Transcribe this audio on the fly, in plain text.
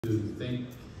To thank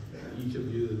each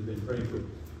of you that have been praying for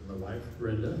my wife,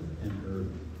 Brenda, and her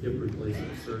hip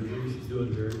replacement surgery. She's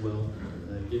doing very well,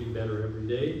 getting better every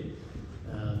day.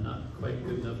 Not quite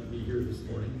good enough to be here this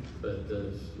morning, but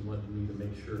she wanted me to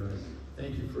make sure I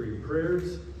thank you for your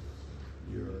prayers,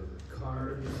 your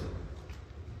cards,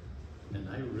 and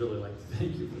I really like to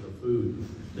thank you for the food.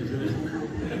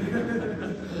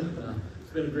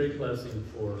 It's been a great blessing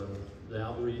for the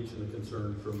outreach and the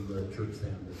concern from the church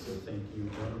family. So thank you,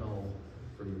 one and all,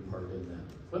 for your part in that.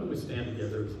 Why don't we stand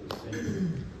together as we sing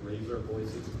and raise our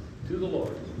voices to the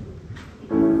Lord.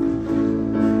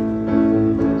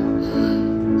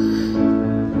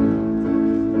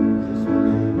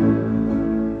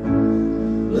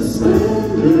 The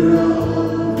splendor of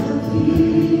the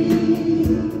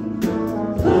King,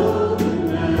 love and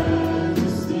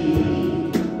majesty,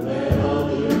 let all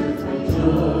the earth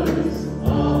rejoice,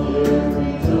 all the earth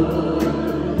rejoice.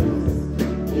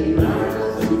 He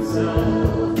wraps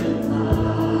himself in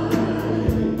light,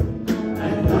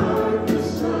 and darkness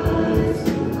tries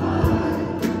to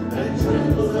hide, and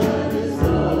trembles at his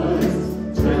voice,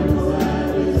 trembles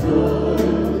at his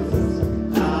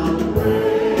voice. How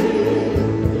great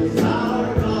is our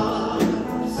God?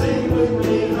 Sing with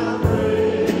me, how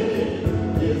great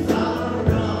is our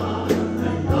God,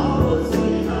 and all will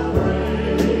see how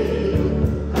great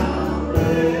is our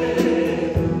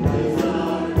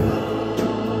God.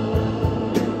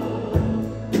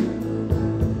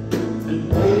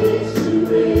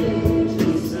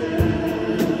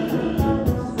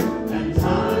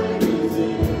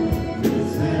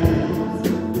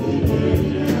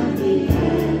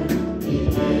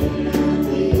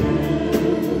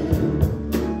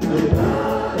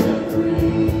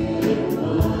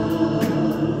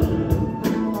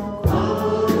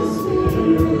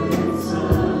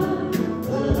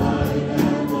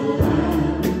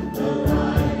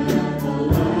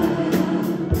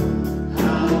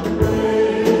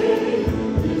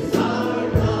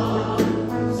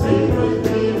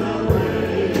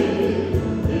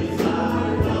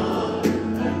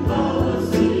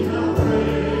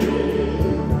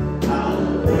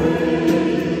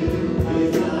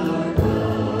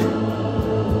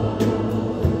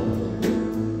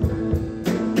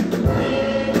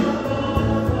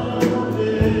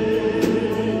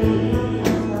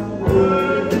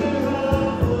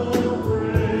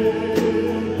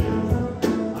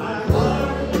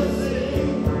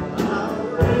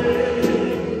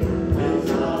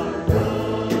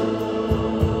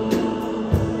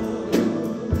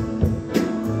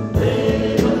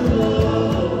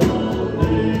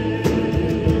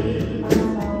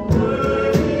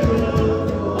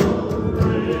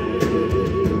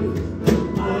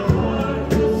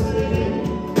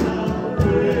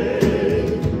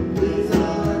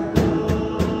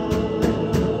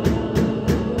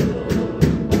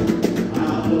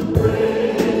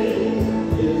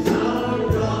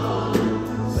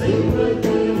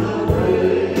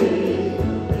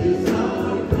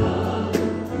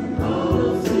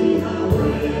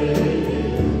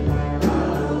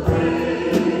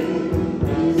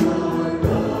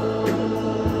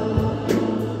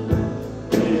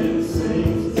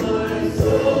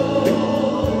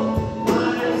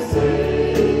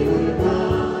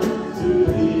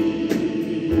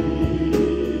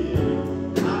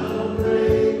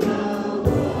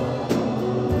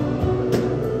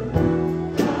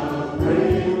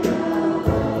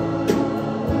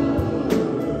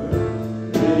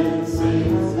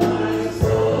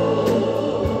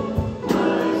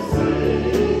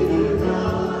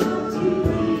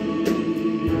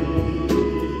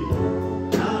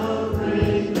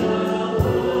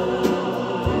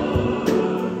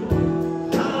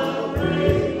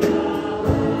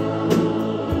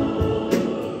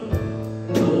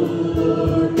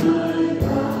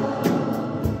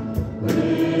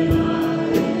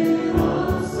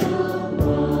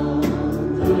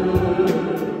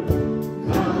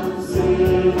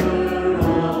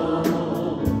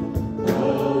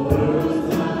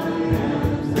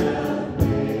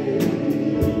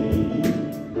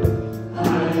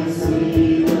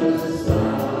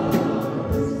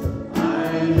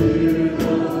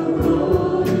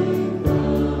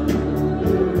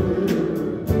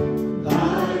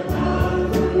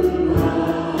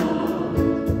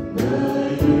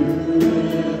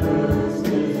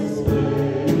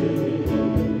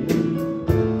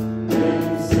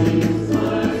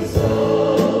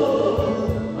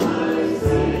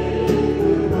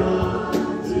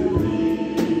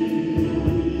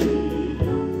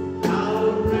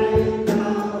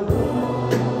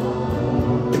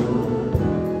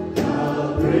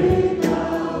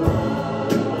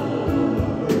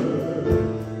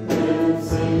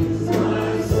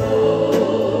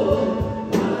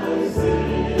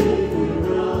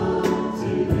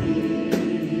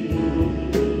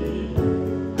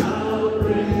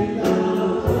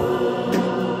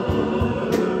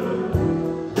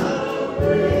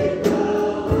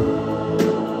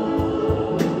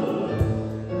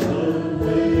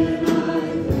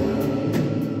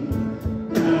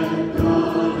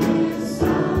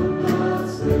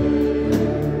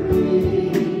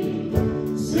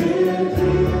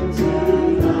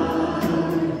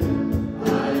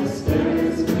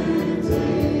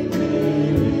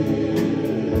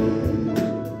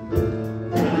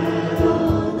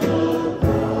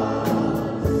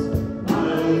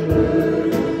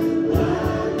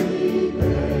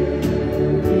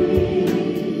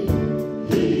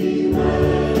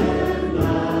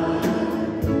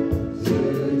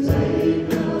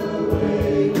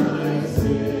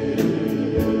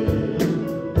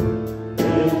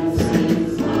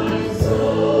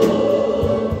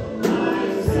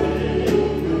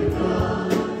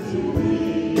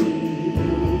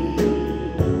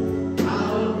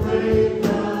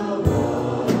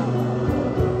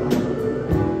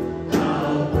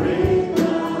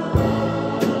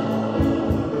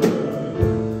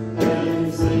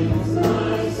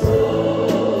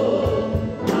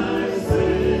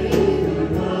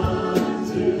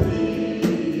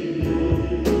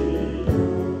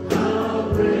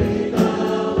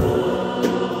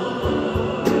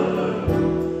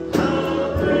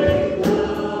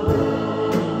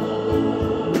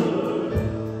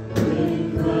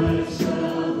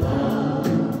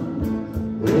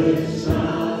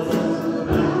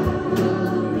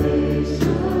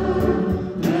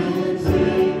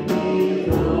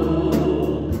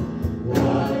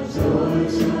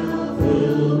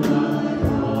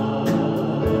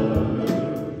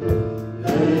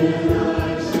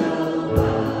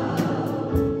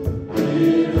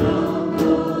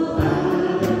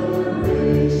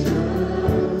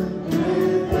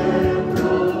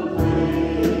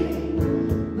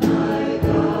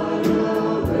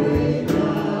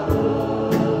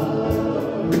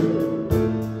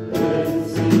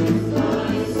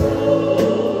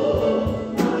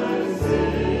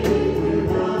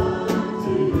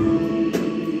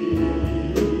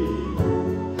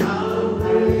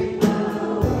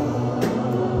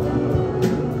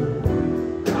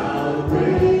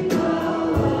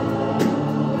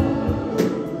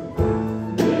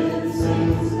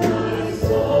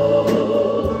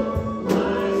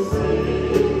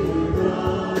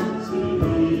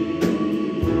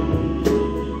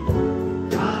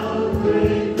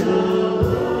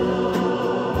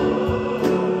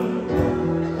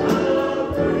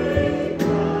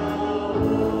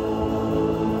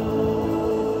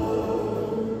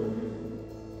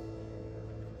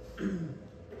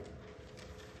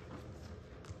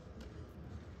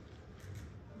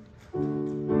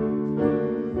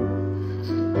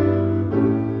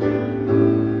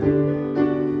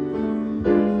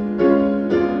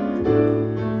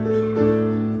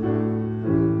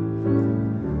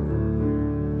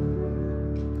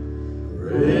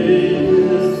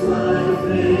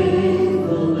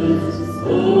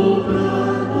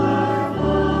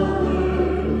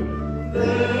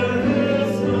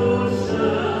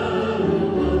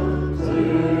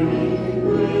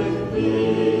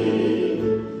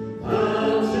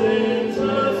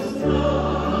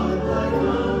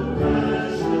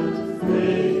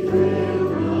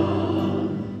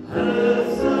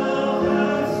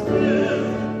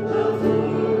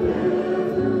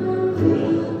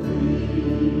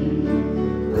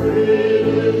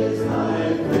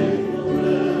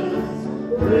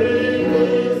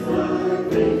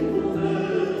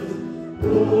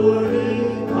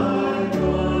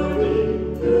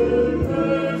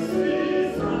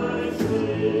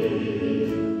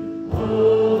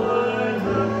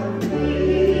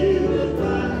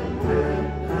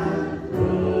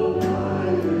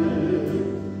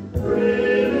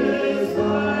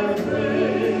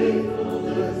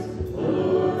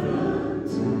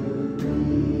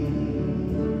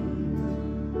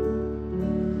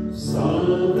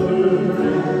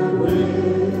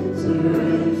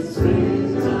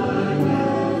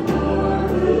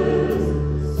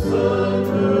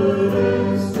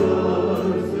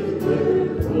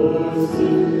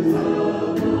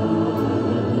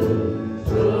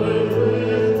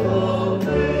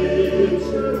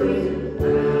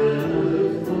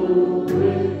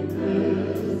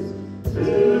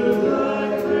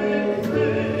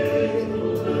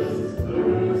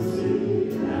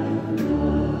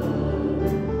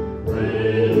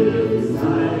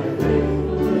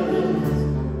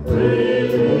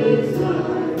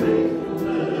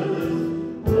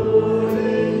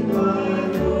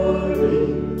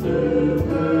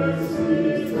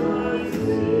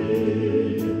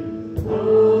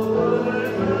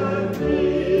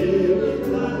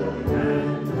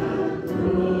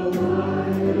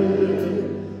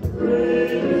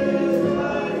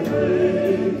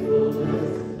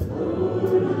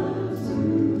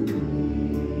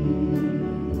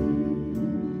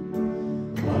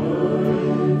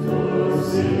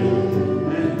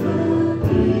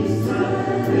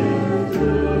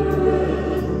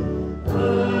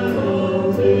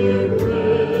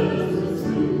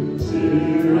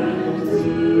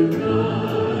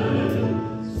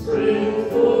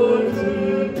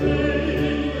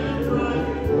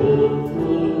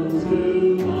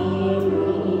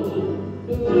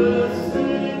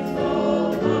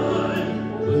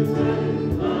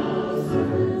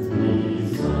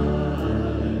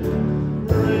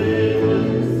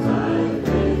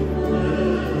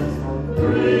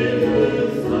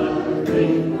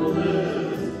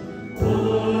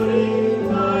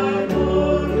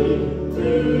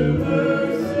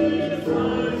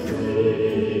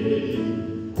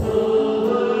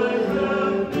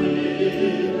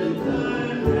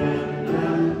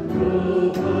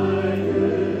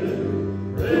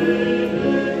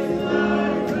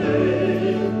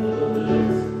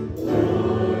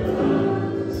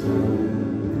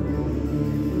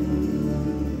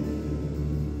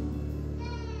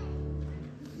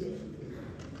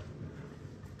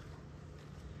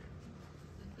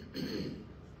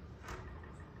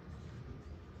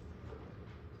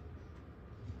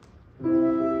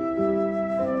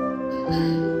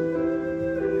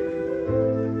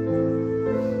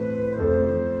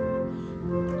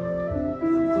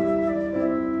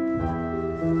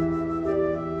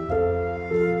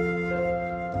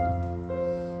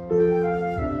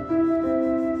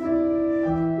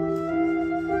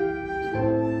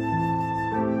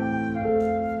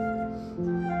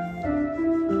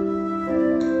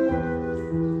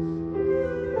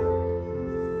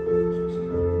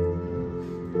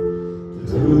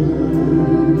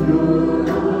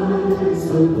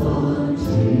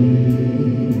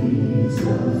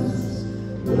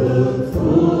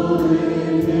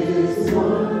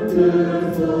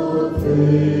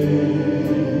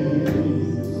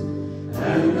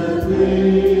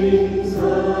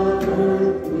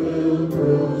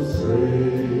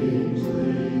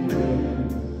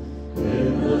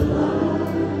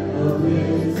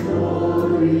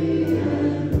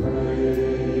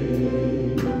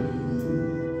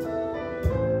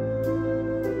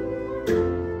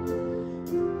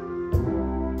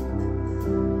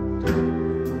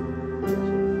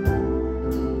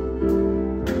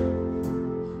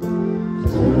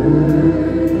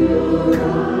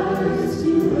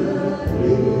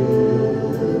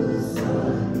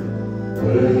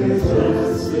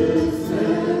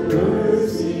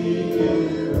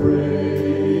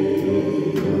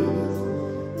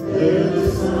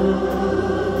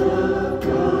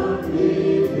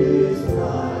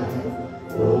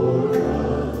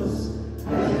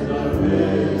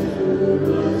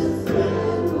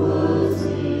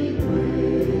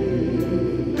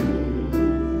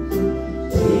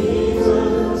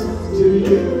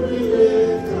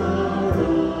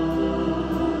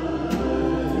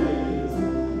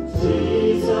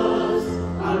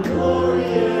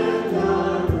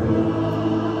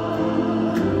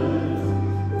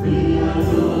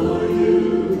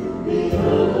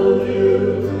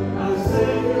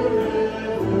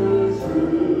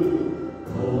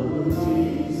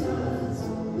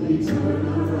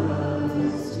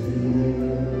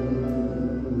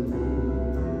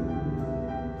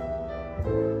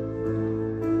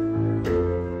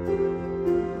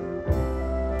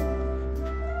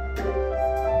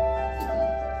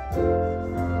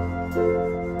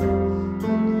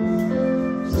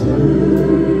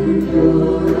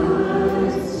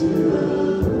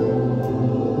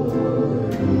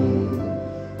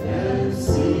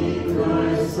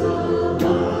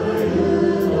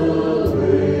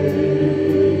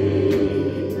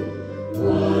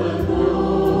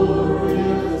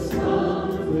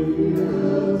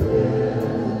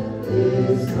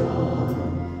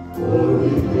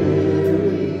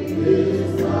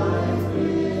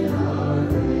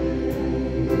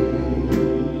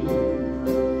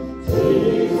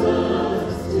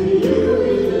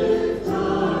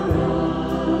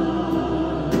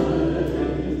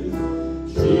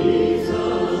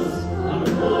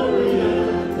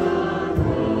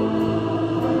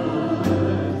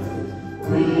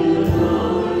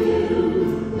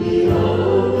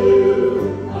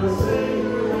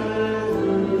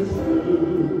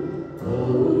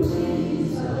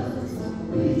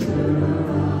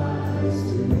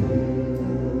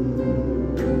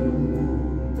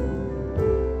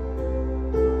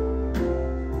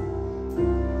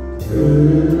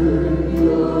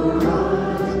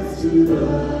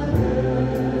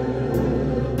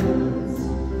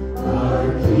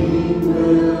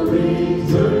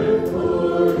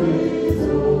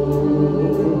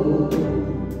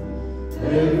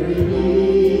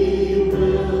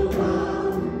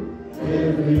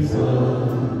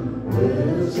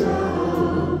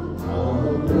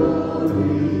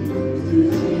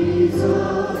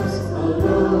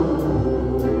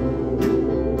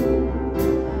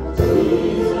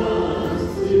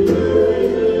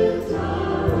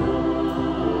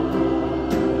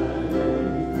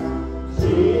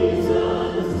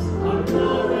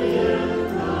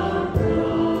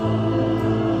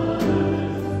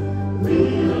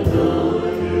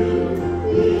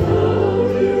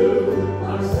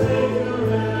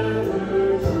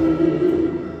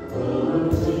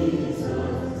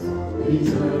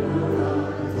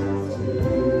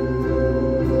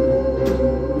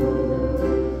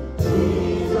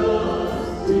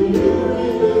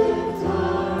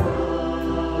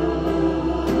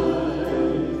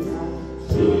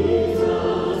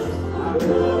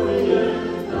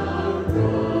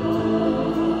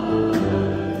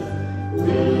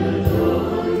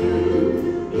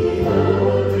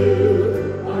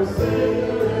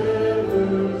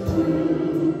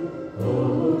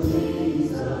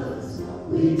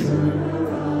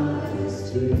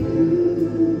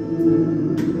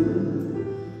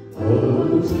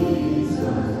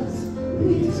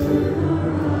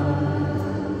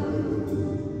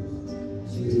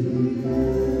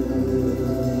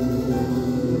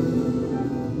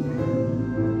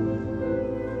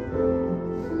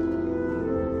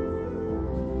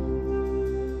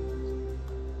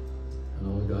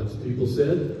 People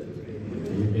said,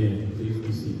 amen. Please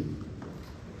be seated.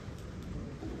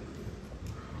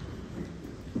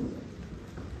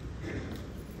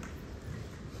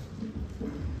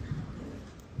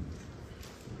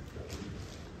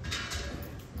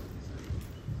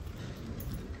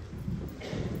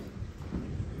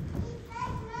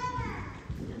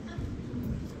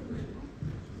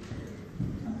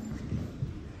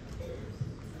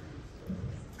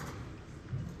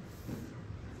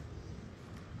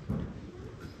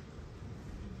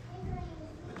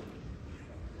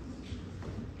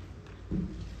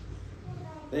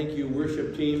 Thank you,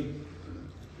 worship team.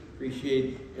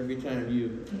 Appreciate every time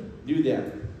you do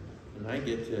that. And I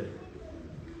get to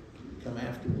come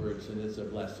afterwards, and it's a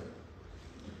blessing.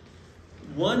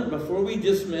 Before we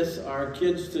dismiss our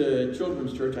kids to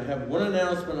Children's Church, I have one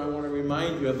announcement I want to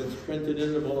remind you of that's printed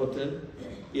in the bulletin.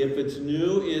 If it's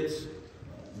new, it's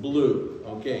blue.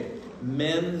 Okay.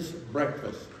 Men's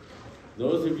breakfast.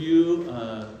 Those of you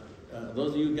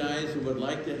guys who would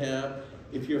like to have,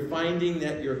 if you're finding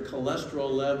that your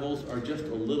cholesterol levels are just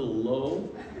a little low,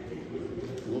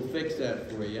 we'll fix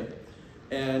that for you.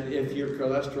 And if your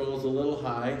cholesterol is a little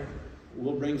high,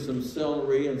 we'll bring some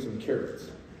celery and some carrots.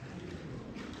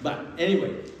 But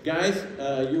anyway, guys,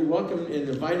 you're welcome and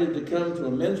invited to come to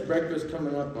a men's breakfast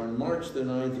coming up on March the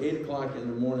 9th, 8 o'clock in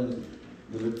the morning.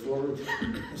 We look forward,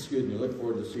 look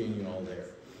forward to seeing you all there.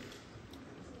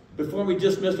 Before we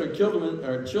dismiss our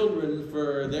children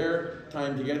for their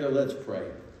time together, let's pray.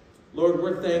 Lord,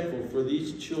 we're thankful for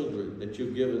these children that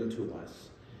you've given to us.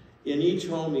 In each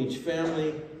home, each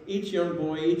family, each young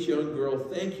boy, each young girl,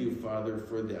 thank you, Father,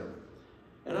 for them.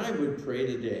 And I would pray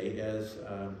today as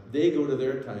they go to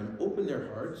their time, open their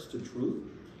hearts to truth,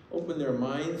 open their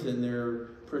minds and their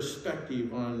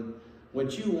perspective on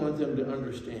what you want them to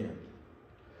understand.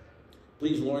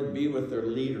 Please, Lord, be with their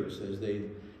leaders as they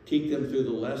take them through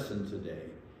the lesson today.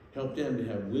 Help them to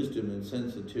have wisdom and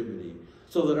sensitivity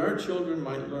so that our children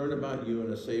might learn about you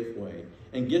in a safe way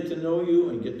and get to know you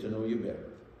and get to know you better.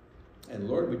 And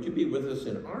Lord, would you be with us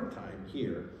in our time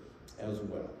here as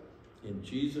well. In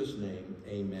Jesus' name,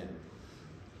 amen.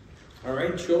 All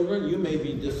right, children, you may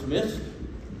be dismissed.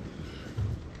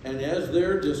 And as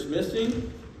they're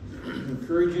dismissing, I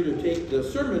encourage you to take the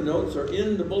sermon notes are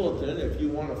in the bulletin. If you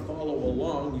want to follow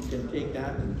along, you can take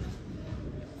that and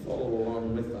follow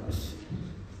along with us.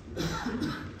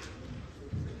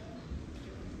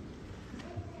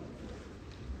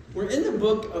 We're in the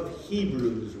book of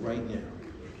Hebrews right now.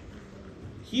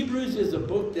 Hebrews is a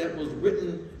book that was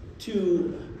written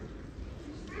to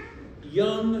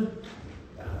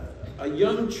a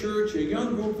young church, a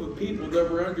young group of people that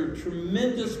were under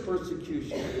tremendous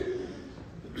persecution.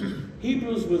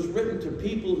 Hebrews was written to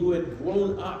people who had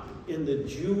grown up in the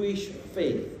Jewish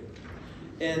faith.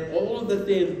 And all that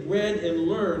they had read and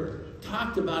learned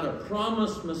talked about a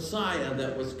promised Messiah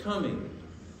that was coming.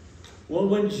 Well,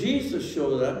 when Jesus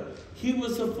showed up, he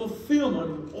was a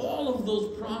fulfillment of all of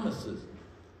those promises.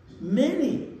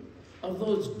 Many of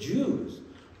those Jews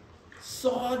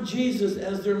saw Jesus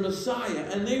as their Messiah,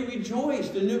 and they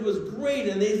rejoiced, and it was great,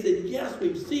 and they said, yes,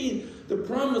 we've seen the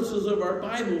promises of our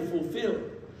Bible fulfilled.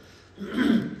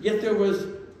 Yet there was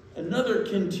another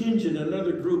contingent,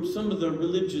 another group, some of the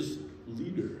religious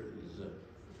leaders,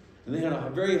 and they had a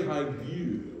very high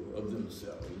view of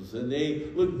themselves, and they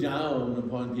looked down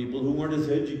upon people who weren't as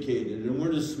educated and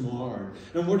weren't as smart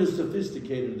and weren't as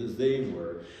sophisticated as they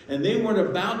were. And they weren't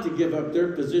about to give up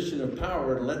their position of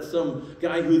power and let some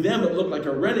guy who them it looked like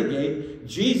a renegade,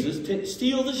 Jesus,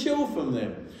 steal the show from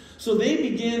them. So they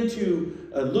began to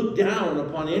look down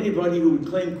upon anybody who would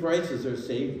claim Christ as their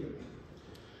Savior.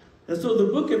 And so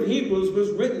the book of Hebrews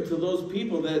was written to those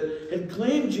people that had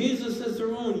claimed Jesus as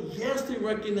their own. Yes, they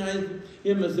recognized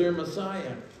him as their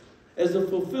Messiah, as a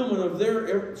fulfillment of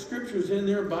their scriptures in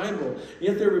their Bible.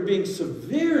 Yet they were being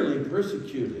severely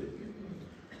persecuted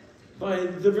by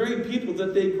the very people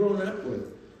that they'd grown up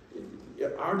with.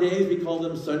 Our days, we call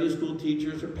them Sunday school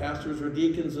teachers or pastors or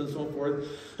deacons and so forth.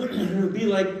 It would be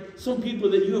like some people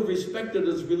that you have respected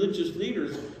as religious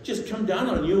leaders just come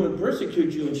down on you and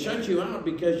persecute you and shut you out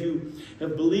because you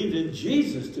have believed in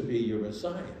Jesus to be your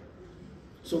Messiah.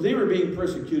 So they were being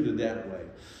persecuted that way.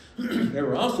 They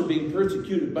were also being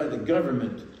persecuted by the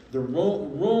government. The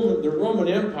Roman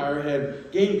Empire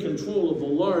had gained control of a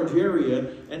large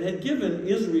area and had given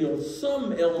Israel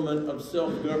some element of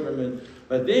self-government,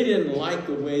 but they didn't like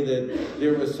the way that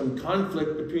there was some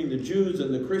conflict between the Jews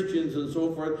and the Christians and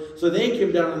so forth. So they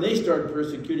came down and they started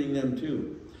persecuting them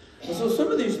too. And so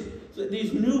some of these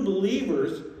new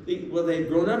believers, they'd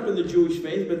grown up in the Jewish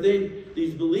faith, but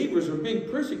these believers were being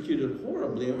persecuted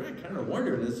horribly. And I kind of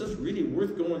wondered, is this really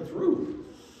worth going through?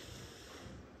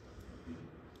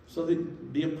 So the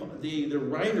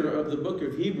writer of the book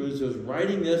of Hebrews is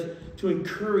writing this to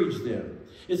encourage them.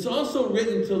 It's also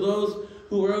written to those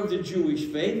who are of the Jewish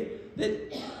faith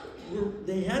that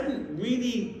they hadn't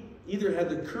really either had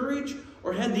the courage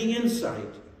or had the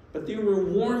insight, but they were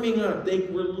warming up. They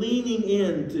were leaning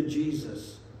in to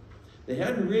Jesus. They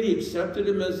hadn't really accepted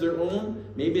him as their own.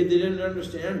 Maybe they didn't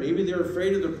understand. Maybe they were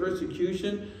afraid of the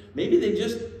persecution. Maybe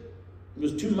it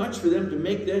was too much for them to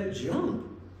make that jump.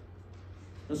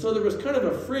 And so there was kind of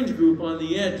a fringe group on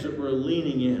the edge that were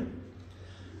leaning in.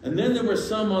 And then there were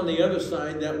some on the other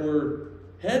side that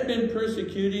had been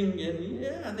persecuting, and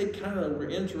yeah, they kind of were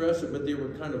interested, but they were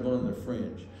kind of on the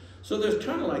fringe. So there's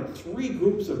kind of like three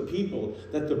groups of people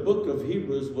that the book of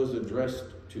Hebrews was addressed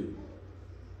to.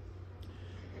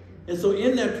 And so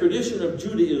in that tradition of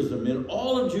Judaism, in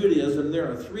all of Judaism,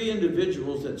 there are three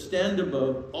individuals that stand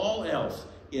above all else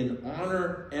in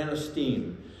honor and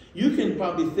esteem. You can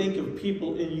probably think of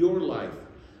people in your life,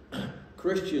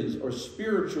 Christians or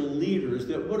spiritual leaders,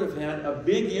 that would have had a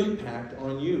big impact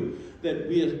on you, that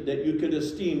you could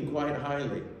esteem quite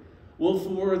highly. Well,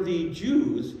 for the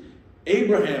Jews,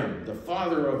 Abraham, the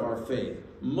father of our faith,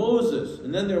 Moses,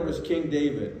 and then there was King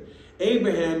David.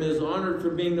 Abraham is honored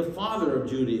for being the father of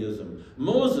Judaism.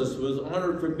 Moses was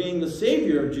honored for being the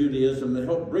savior of Judaism that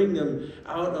helped bring them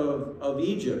out of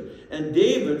Egypt. And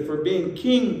David for being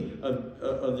king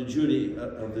of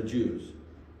the Jews.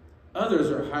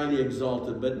 Others are highly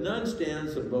exalted, but none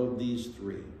stands above these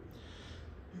three.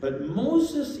 But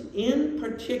Moses in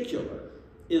particular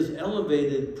is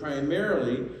elevated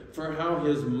primarily for how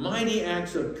his mighty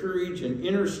acts of courage and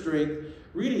inner strength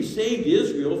really saved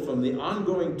Israel from the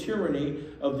ongoing tyranny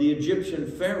of the Egyptian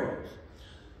pharaohs.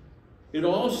 It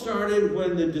all started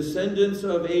when the descendants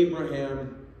of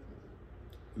Abraham,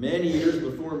 many years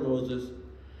before Moses,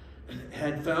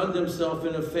 had found themselves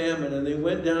in a famine, and they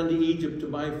went down to Egypt to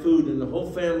buy food, and the whole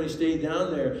family stayed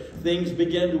down there. Things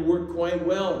began to work quite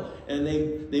well, and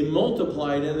they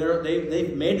multiplied, and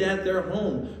they made that their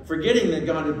home, forgetting that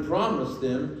God had promised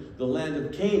them the land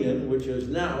of Canaan, which is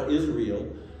now Israel.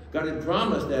 God had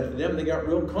promised that to them. They got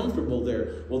real comfortable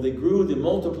there. Well, they grew, they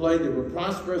multiplied, they were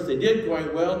prosperous, they did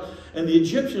quite well, and the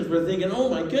Egyptians were thinking, oh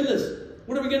my goodness,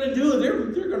 what are we going to do?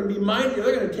 They're going to be mighty,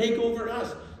 they're going to take over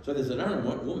us. So they said, I don't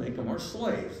know what, we'll make them our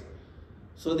slaves.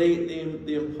 So they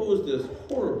imposed this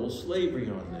horrible slavery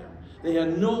on them. They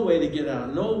had no way to get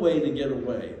out, no way to get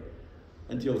away,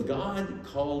 until God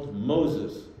called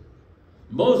Moses.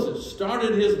 Moses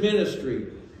started his ministry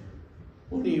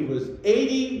when he was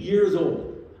 80 years old.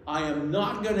 I am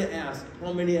not going to ask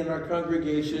how many in our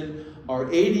congregation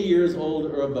are 80 years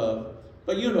old or above,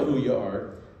 but you know who you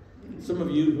are. Some of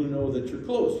you who know that you're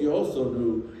close, you also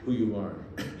know who you are.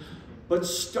 But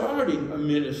starting a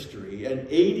ministry at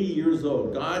 80 years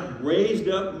old, God raised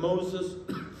up Moses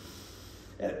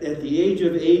at the age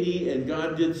of 80, and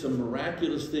God did some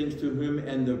miraculous things to him,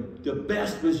 and the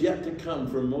best was yet to come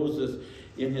for Moses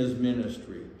in his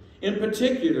ministry. In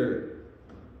particular,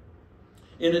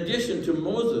 in addition to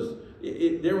Moses,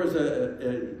 he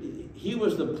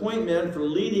was the point man for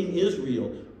leading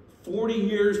Israel 40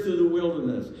 years through the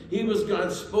wilderness. He was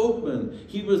God's spokesman.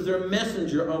 He was their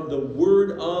messenger of the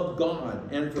word of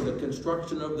God and for the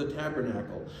construction of the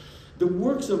tabernacle. The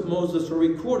works of Moses are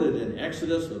recorded in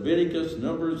Exodus, Leviticus,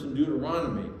 Numbers, and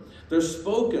Deuteronomy. They're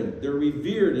spoken, they're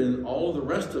revered in all the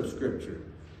rest of Scripture.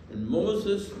 And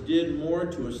Moses did more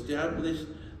to establish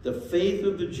the faith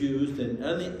of the Jews than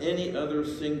any other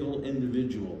single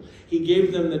individual. He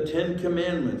gave them the 10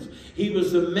 Commandments. He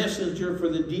was the messenger for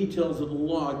the details of the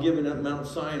law given at Mount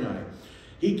Sinai.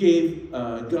 He gave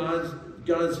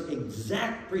God's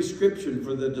exact prescription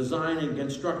for the design and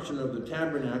construction of the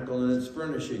tabernacle and its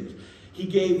furnishings. He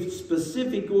gave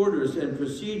specific orders and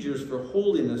procedures for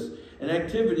holiness and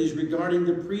activities regarding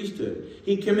the priesthood.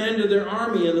 He commanded their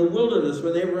army in the wilderness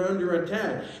when they were under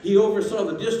attack. He oversaw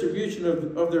the distribution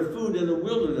of their food in the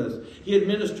wilderness. He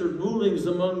administered rulings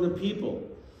among the people.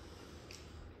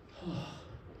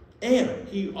 And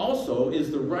he also is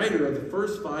the writer of the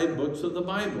first 5 books of the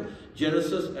Bible: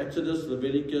 Genesis, Exodus,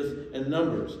 Leviticus, and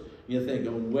Numbers. You think,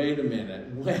 oh, wait a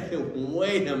minute,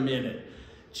 wait a minute.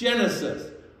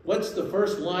 Genesis, what's the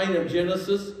first line of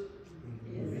Genesis?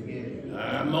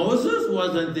 Moses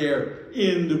wasn't there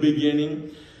in the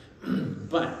beginning.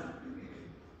 But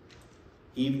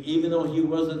even though he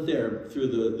wasn't there, through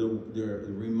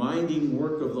the reminding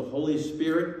work of the Holy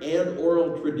Spirit and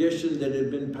oral tradition that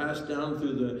had been passed down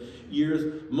through the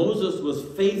years, Moses was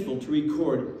faithful to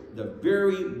record the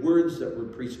very words that were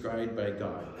prescribed by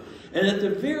God. And at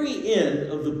the very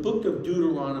end of the book of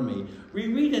Deuteronomy, we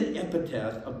read an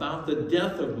epitaph about the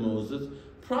death of Moses,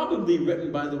 probably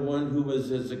written by the one who was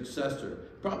his successor,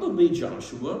 probably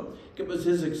Joshua. It was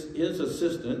his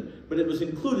assistant, but it was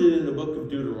included in the book of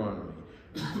Deuteronomy.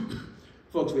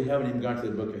 Folks, we haven't even got to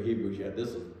the book of Hebrews yet. This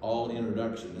is all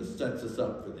introduction. This sets us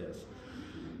up for this.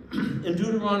 In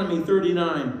Deuteronomy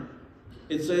 39,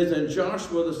 it says, "And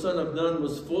Joshua the son of Nun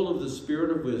was full of the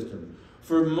spirit of wisdom,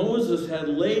 for Moses had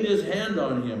laid his hand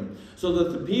on him, so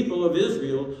that the people of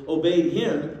Israel obeyed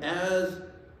him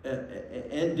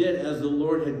and did as the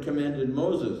Lord had commanded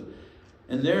Moses.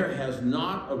 And there has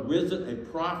not arisen a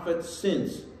prophet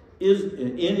in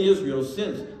Israel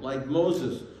since, like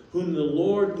Moses, whom the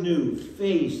Lord knew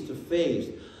face to face.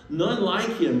 None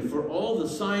like him for all the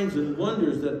signs and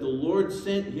wonders that the Lord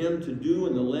sent him to do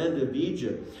in the land of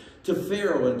Egypt, to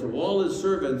Pharaoh and to all his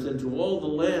servants and to all the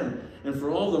land, and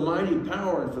for all the mighty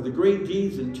power and for the great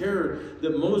deeds and terror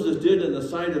that Moses did in the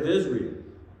sight of Israel."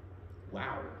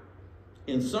 Wow.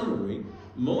 In summary,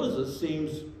 Moses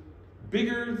seems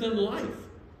bigger than life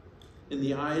in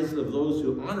the eyes of those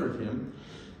who honored him.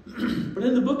 But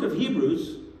in the book of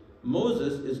Hebrews,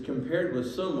 Moses is compared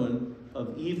with someone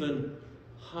of even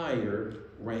higher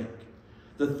rank.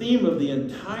 The theme of the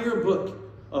entire book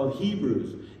of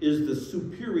Hebrews is the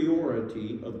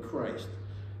superiority of Christ.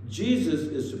 Jesus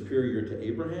is superior to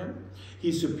Abraham.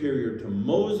 He's superior to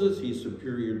Moses. He's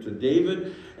superior to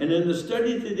David. And in the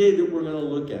study today that we're going to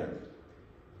look at,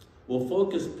 we'll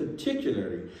focus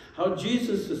particularly how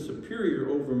Jesus is superior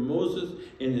over Moses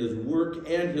in his work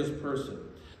and his person.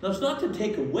 Now, it's not to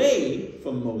take away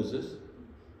from Moses.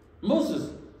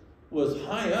 Moses was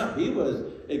high up. He was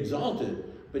exalted.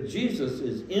 But Jesus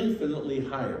is infinitely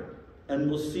higher. And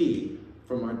we'll see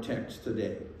from our text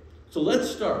today. So let's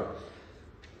start.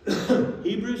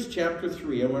 Hebrews chapter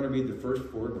 3. I want to read the first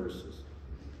 4 verses.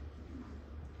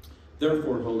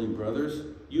 Therefore, holy brothers,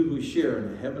 you who share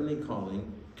in a heavenly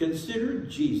calling, consider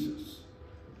Jesus,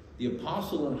 the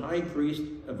apostle and high priest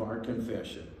of our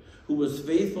confession, who was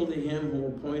faithful to him who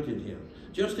appointed him,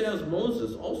 just as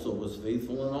Moses also was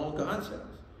faithful in all God's house.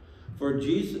 For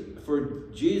Jesus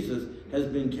has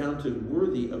been counted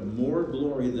worthy of more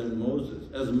glory than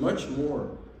Moses, as much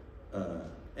more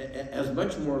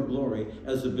glory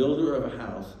as the builder of a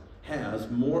house has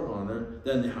more honor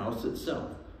than the house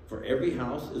itself. For every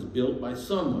house is built by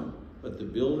someone, but the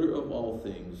builder of all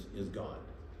things is God.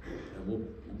 And we'll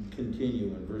continue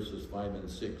in verses 5 and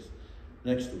 6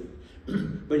 next week.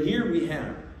 But here we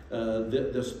have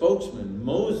the spokesman,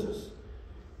 Moses,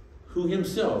 who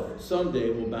himself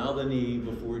someday will bow the knee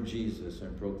before Jesus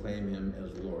and proclaim him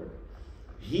as Lord.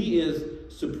 He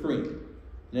is supreme.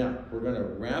 Now, we're going to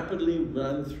rapidly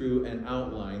run through an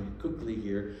outline quickly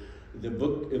here. The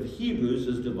book of Hebrews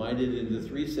is divided into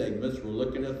 3 segments. We're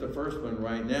looking at the first one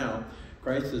right now.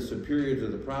 Christ is superior to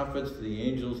the prophets, to the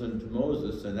angels, and to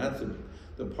Moses, and that's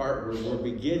the part where we're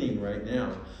beginning right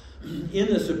now.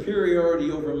 In the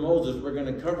superiority over Moses, we're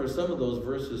going to cover some of those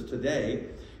verses today.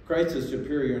 Christ is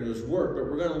superior in his work, but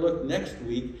we're going to look next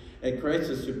week at Christ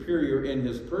is superior in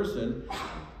his person.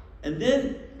 And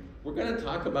then we're going to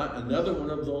talk about another one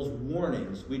of those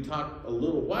warnings. We talked a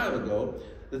little while ago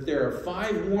that there are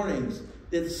 5 warnings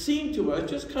that seem to us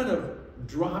just kind of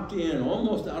dropped in,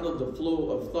 almost out of the flow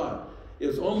of thought. It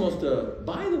was almost a,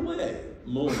 by the way,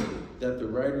 moment that the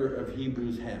writer of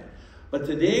Hebrews had. But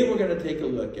today we're going to take a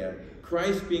look at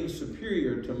Christ being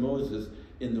superior to Moses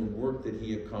in the work that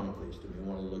he accomplished. And we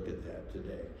want to look at that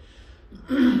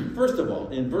today. First of all,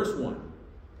 in verse 1,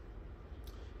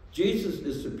 Jesus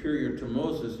is superior to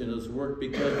Moses in his work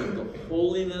because of the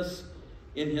holiness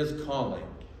in his calling.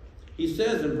 He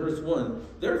says in verse 1,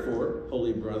 therefore,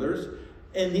 holy brothers,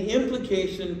 and the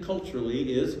implication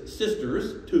culturally is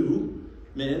sisters, too,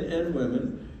 men and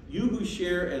women, you who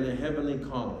share in a heavenly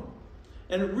calling.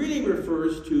 And it really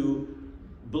refers to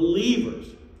believers,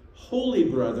 holy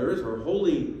brothers or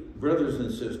holy brothers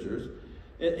and sisters.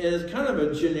 And it's kind of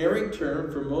a generic term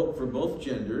for both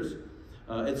genders.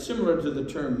 It's similar to the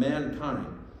term mankind.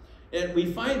 And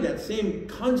we find that same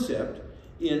concept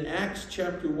in Acts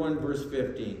chapter 1, verse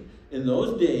 15. In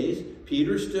those days,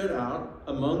 Peter stood out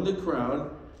among the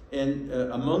crowd and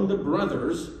among the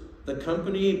brothers, the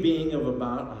company being of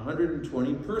about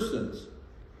 120 persons.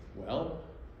 Well,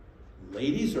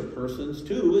 ladies are persons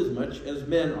too, as much as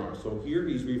men are. So here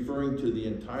he's referring to the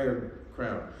entire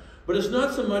crowd. But it's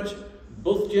not so much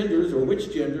both genders or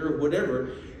which gender or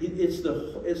whatever. It's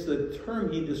the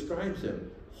term he describes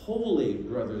them. Holy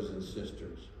brothers and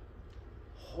sisters.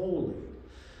 Holy.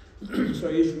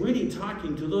 So he's really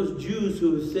talking to those Jews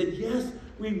who have said, yes,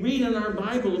 we read in our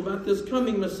Bible about this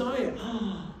coming Messiah.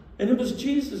 And it was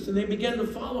Jesus, and they began to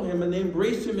follow him, and they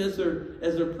embraced him as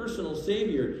their personal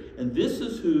Savior. And this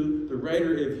is who the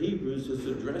writer of Hebrews is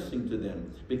addressing to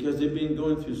them, because they've been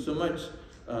going through so much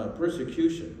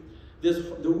persecution.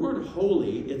 The word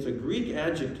holy, it's a Greek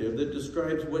adjective that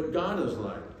describes what God is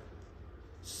like.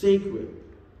 Sacred,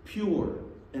 pure,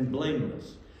 and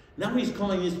blameless. Now he's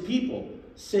calling his people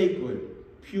sacred,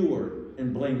 pure,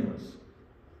 and blameless.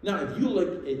 Now, if you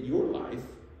look at your life,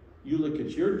 you look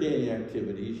at your daily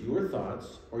activities, your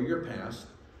thoughts, or your past,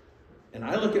 and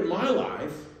I look at my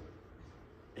life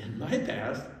and my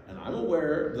past, and I'm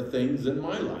aware of the things in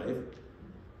my life,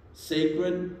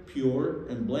 sacred, pure,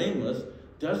 and blameless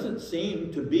doesn't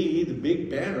seem to be the big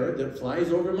banner that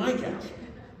flies over my castle.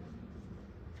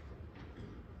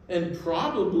 And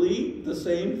probably the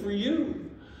same for you.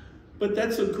 But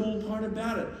that's the cool part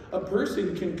about it. A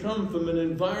person can come from an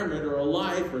environment or a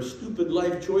life or stupid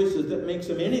life choices that makes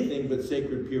them anything but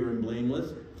sacred, pure, and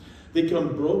blameless. They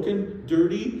come broken,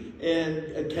 dirty,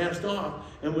 and cast off.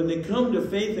 And when they come to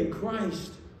faith in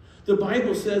Christ, The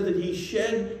Bible says that he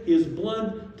shed his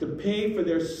blood to pay for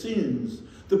their sins.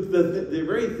 The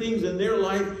very things in their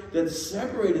life that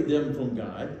separated them from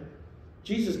God,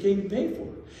 Jesus came to pay for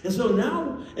it. And so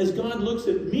now, as God looks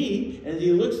at me, and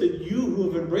he looks at you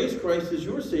who have embraced Christ as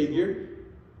your Savior,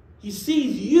 he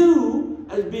sees you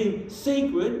as being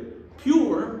sacred,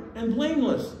 pure, and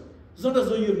blameless. It's not as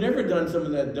though you've never done some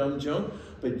of that dumb junk,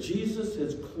 but Jesus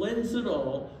has cleansed it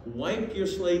all, wiped your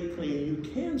slate clean.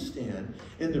 You can stand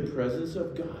in the presence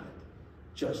of God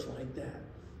just like that.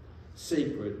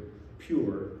 Sacred,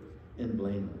 pure, and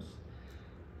blameless.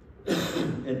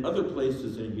 In other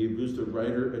places in Hebrews, the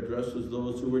writer addresses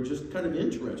those who are just kind of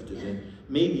interested in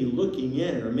maybe looking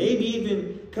in, or maybe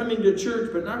even coming to church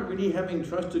but not really having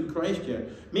trusted Christ yet.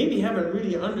 Maybe haven't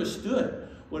really understood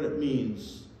what it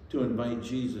means to invite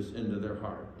Jesus into their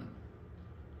heart.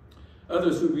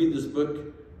 Others who read this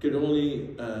book could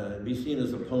only be seen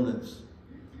as opponents,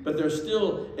 but they're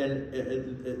still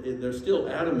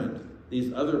adamant,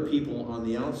 these other people on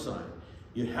the outside.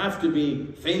 You have to be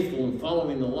faithful in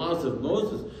following the laws of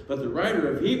Moses. But the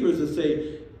writer of Hebrews will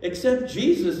say, accept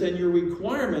Jesus and your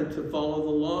requirement to follow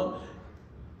the law.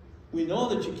 We know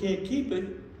that you can't keep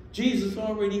it. Jesus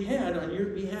already had on your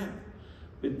behalf.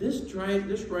 But this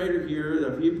writer here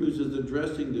of Hebrews is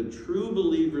addressing the true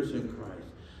believers in Christ.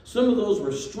 Some of those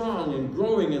were strong and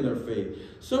growing in their faith.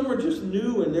 Some were just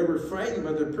new and they were frightened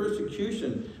by the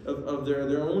persecution of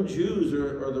their own Jews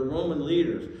or the Roman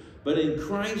leaders. But in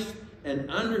Christ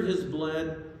and under his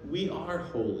blood, we are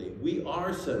holy. We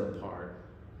are set apart.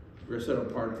 We're set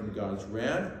apart from God's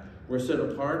wrath. We're set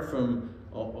apart from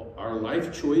our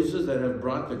life choices that have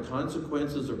brought the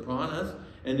consequences upon us.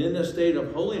 And in a state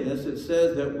of holiness, it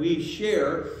says that we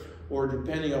share, or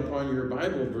depending upon your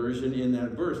Bible version in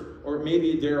that verse, or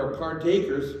maybe there are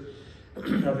partakers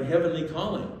of a heavenly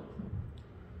calling.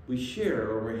 We share,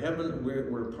 or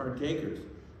we're partakers.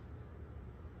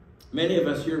 Many of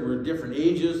us here, we're different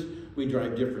ages. We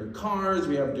drive different cars.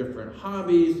 We have different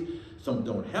hobbies. Some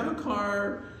don't have a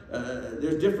car.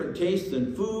 There's different tastes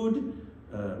in food.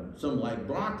 Some like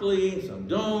broccoli. Some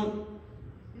don't.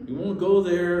 We won't go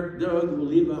there, Doug. We'll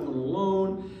leave that one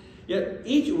alone. Yet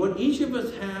what each of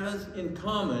us has in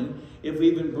common, if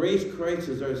we've embraced Christ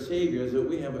as our Savior, is that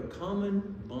we have a common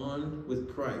bond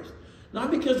with Christ.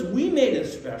 Not because we made it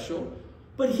special,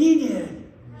 but he did.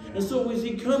 And so as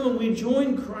we come and we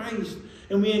join Christ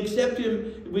and we accept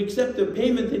him, we accept the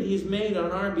payment that he's made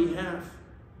on our behalf,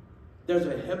 there's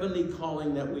a heavenly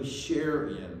calling that we share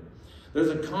in. There's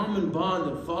a common bond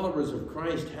that followers of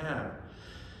Christ have.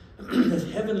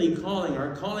 This heavenly calling,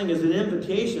 our calling is an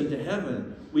invitation to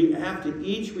heaven we have to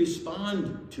each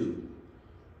respond to.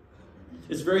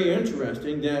 It's very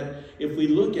interesting that if we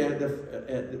look at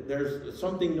there's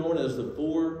something known as the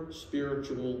 4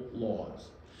 spiritual laws.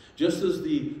 Just as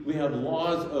we have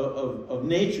laws of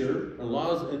nature, or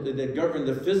laws that govern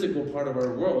the physical part of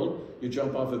our world. You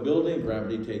jump off a building,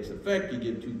 gravity takes effect, you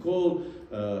get too cold,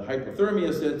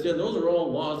 hypothermia sets in. Those are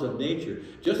all laws of nature.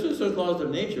 Just as there's laws of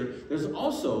nature, there's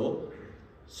also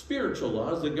spiritual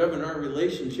laws that govern our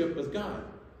relationship with God.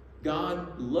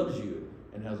 God loves you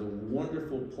and has a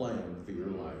wonderful plan for your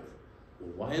life.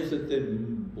 Well, why is it that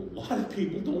a lot of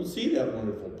people don't see that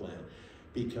wonderful plan?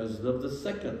 Because of the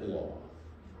second law.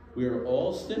 We are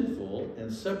all sinful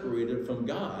and separated from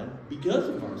God because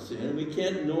of our sin, and we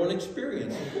can't know and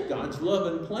experience God's love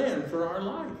and plan for our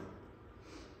life.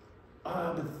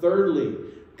 But thirdly,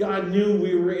 God knew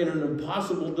we were in an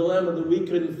impossible dilemma that we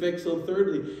couldn't fix. So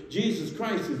thirdly, Jesus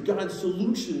Christ is God's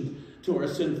solution to our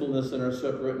sinfulness and our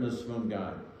separateness from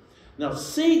God. Now,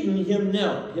 Satan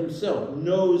himself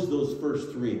knows those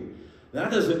first 3.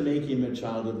 That doesn't make him a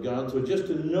child of God. So just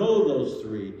to know those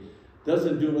 3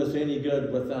 doesn't do us any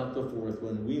good without the 4th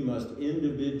one. We must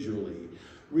individually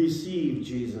receive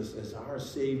Jesus as our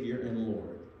Savior and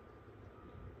Lord.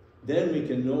 Then we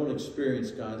can know and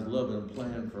experience God's love and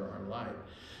plan for our life.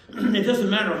 It doesn't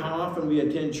matter how often we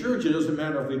attend church. It doesn't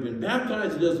matter if we've been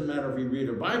baptized. It doesn't matter if we read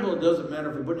our Bible. It doesn't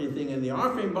matter if we put anything in the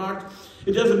offering box.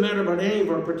 It doesn't matter about any of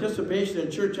our participation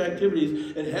in church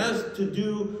activities. It has to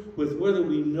do with whether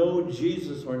we know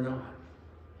Jesus or not.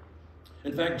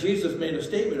 In fact, Jesus made a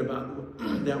statement about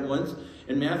that once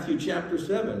in Matthew chapter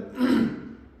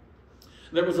 7.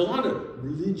 There was a lot of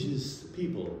religious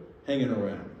people hanging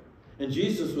around. And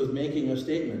Jesus was making a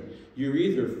statement. You're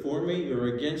either for me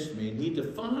or against me. And he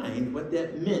defined what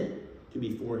that meant to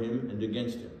be for him and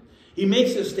against him. He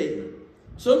makes a statement.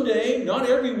 Someday, not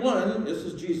everyone, this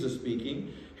is Jesus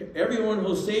speaking, everyone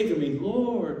will say to me,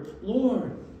 Lord,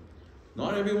 Lord.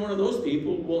 Not every one of those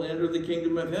people will enter the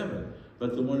kingdom of heaven.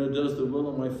 but the one who does the will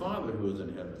of my Father who is in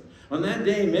heaven. On that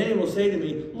day, many will say to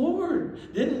me,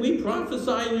 Lord, didn't we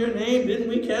prophesy in your name? Didn't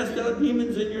we cast out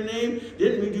demons in your name?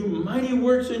 Didn't we do mighty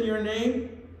works in your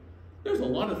name? There's a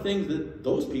lot of things that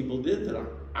those people did that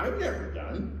I've never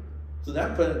done. So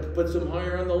that puts them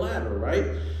higher on the ladder, right?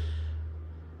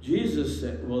 Jesus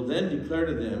will then declare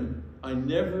to them, I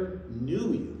never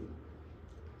knew you.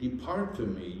 Depart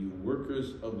from me, you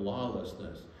workers of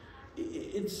lawlessness.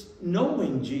 It's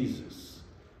knowing Jesus.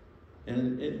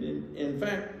 And in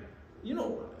fact, you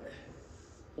know,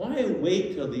 why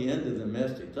wait till the end of the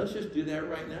message? Let's just do that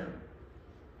right now.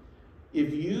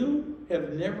 If you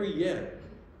have never yet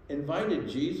invited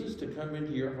Jesus to come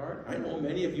into your heart, I know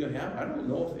many of you have. I don't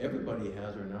know if everybody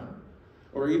has or not.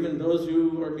 Or even those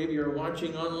who are maybe are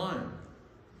watching online.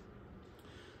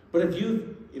 But if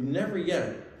you've never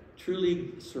yet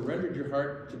truly surrendered your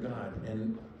heart to God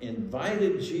and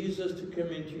invited Jesus to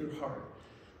come into your heart,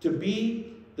 to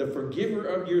be the forgiver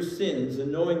of your sins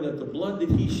and knowing that the blood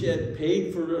that he shed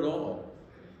paid for it all,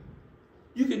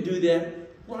 you can do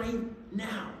that right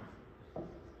now.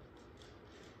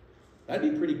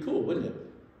 That'd be pretty cool, wouldn't it?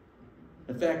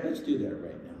 In fact, let's do that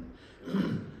right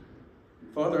now.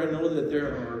 Father, I know that there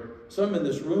are some in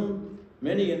this room,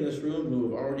 many in this room who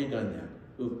have already done that,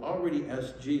 who have already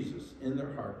asked Jesus in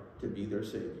their heart to be their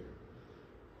Savior.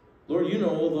 Lord, you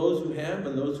know those who have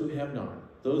and those who have not,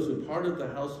 those who are part of the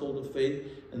household of faith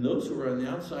and those who are on the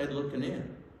outside looking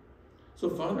in. So,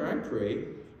 Father, I pray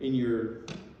in your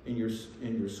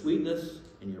sweetness,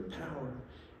 in your power,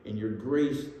 in your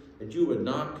grace, that you would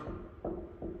knock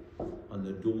on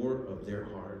the door of their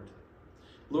heart.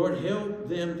 Lord, help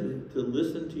them to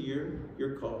listen to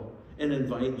your call and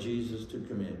invite Jesus to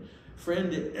come in.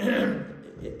 Friend,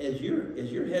 as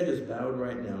your head is bowed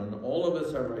right now, and all of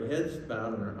us have our heads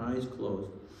bowed and our eyes closed,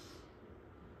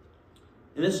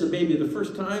 and this is maybe the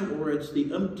first time or it's the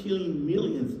umpteen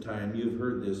millionth time you've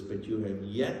heard this, but you have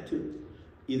yet to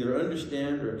either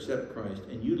understand or accept Christ,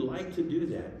 and you'd like to do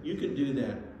that, you can do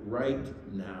that right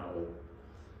now.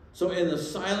 So in the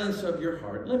silence of your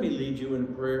heart, let me lead you in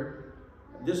prayer.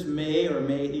 This may or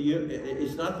may,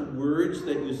 it's not the words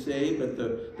that you say, but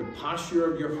the posture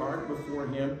of your heart before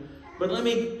him. But let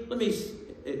me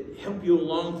help you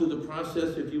along through the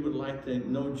process if you would like to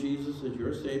know Jesus as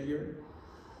your Savior.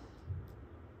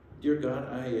 Dear God,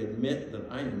 I admit that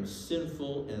I am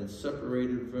sinful and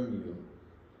separated from you.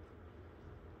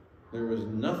 There is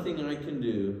nothing I can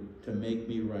do to make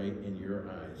me right in your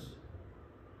eyes.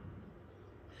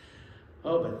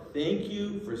 Oh, but thank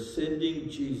you for sending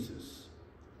Jesus.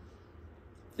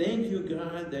 Thank you,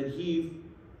 God, that he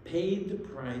paid the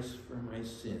price for my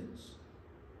sins.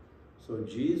 So,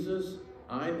 Jesus,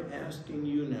 I'm asking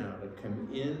you now to come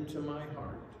into my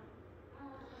heart.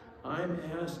 I'm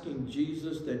asking,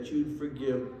 Jesus, that you'd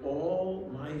forgive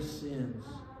all my sins.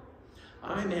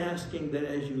 I'm asking that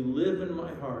as you live in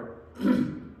my heart,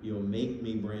 you'll make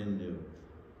me brand new.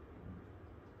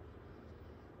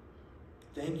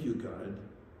 Thank you, God,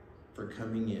 for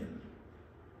coming in.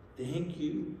 Thank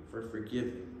you for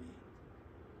forgiving me.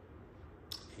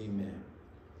 Amen.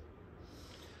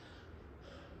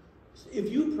 If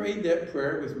you prayed that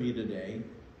prayer with me today,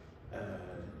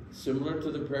 similar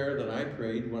to the prayer that I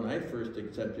prayed when I first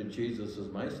accepted Jesus as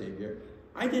my Savior,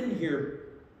 I didn't hear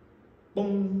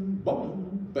boom,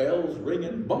 boom, bells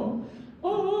ringing, boom,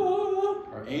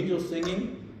 or angels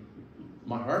singing.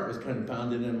 My heart was kind of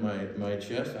pounding in my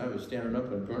chest. I was standing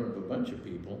up in front of a bunch of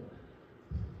people.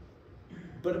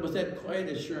 But it was that quiet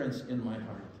assurance in my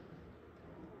heart.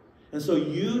 And so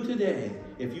you today,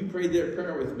 if you prayed that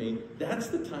prayer with me, that's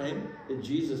the time that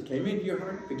Jesus came into your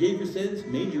heart, forgave your sins,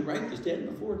 made you right to stand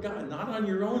before God, not on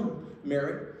your own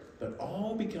merit, but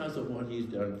all because of what he's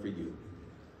done for you.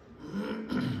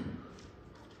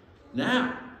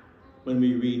 Now, when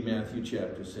we read Matthew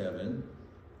chapter 7,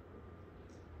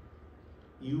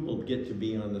 you will get to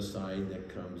be on the side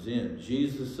that comes in.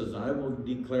 Jesus says, I will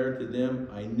declare to them,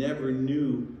 I never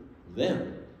knew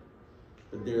them.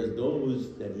 But there's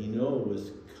those that he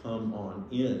knows come on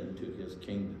into his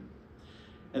kingdom.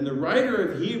 And the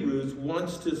writer of Hebrews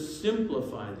wants to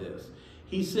simplify this.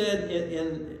 He said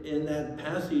in that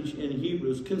passage in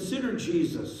Hebrews, consider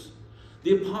Jesus,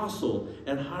 the apostle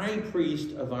and high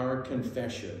priest of our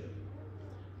confession.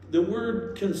 The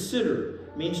word consider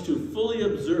means to fully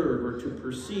observe or to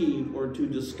perceive or to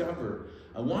discover.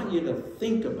 I want you to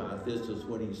think about this, is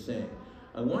what he's saying.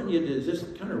 I want you to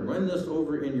just kind of run this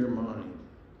over in your mind.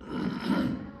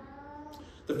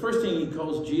 The first thing he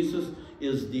calls Jesus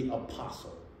is the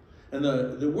apostle. And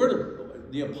the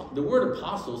word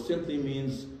apostle simply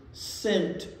means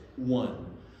sent one.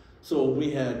 So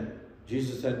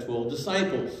Jesus had 12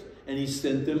 disciples. and he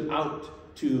sent them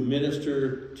out to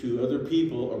minister to other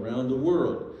people around the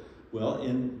world. Well,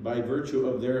 by virtue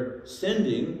of their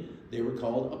sending, they were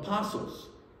called apostles.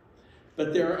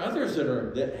 But there are others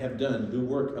that have done the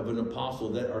work of an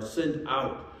apostle, that are sent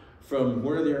out from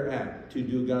where they're at to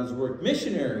do God's work.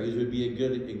 Missionaries would be a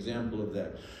good example of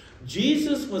that.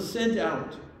 Jesus was sent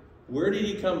out. Where did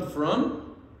he come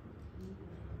from?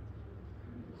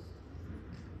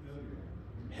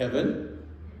 Heaven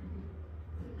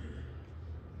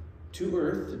to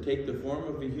earth to take the form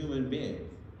of a human being.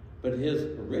 But his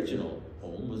original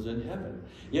home was in heaven.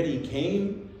 Yet he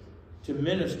came to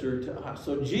minister to us.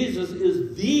 So Jesus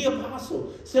is the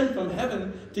apostle sent from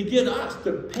heaven to get us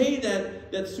to pay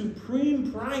that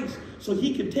supreme price so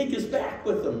he could take us back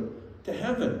with him to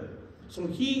heaven. So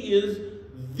he is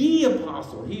the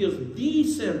apostle. He is the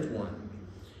sent one.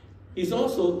 He's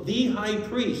also the high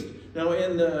priest. Now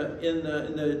in the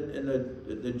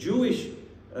Jewish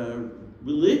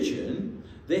religion,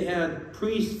 they had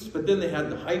priests, but then they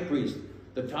had the high priest,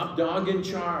 the top dog in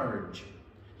charge.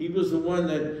 He was the one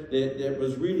that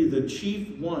was really the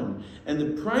chief one. And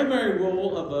the primary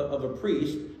role of a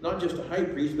priest, not just a high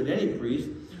priest, but any priest,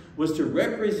 was to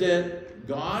represent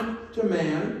God to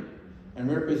man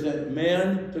and represent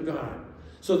man to God.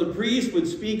 So the priest would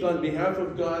speak on behalf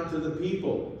of God to the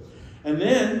people. And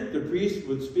then the priest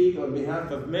would speak on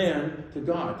behalf of man to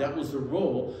God. That was the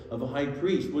role of a high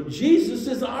priest. Well, Jesus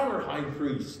is our high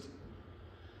priest.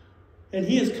 And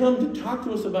he has come to talk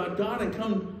to us about God, and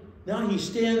now he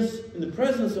stands in the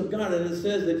presence of God, and it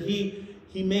says that he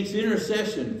makes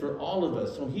intercession for all of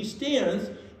us. So he stands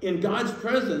in God's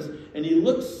presence, and he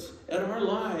looks at our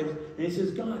lives, and he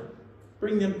says, God,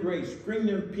 bring them grace, bring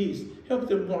them peace, help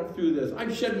them walk through this.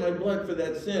 I've shed my blood for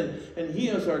that sin, and he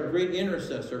is our great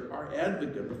intercessor, our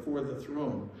advocate before the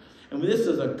throne. And this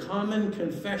is a common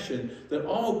confession that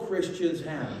all Christians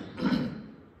have.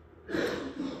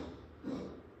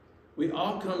 We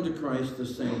all come to Christ the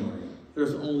same way.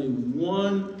 There's only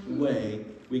one way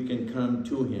we can come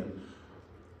to him.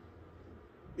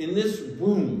 In this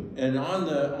room and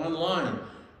online,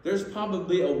 there's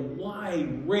probably a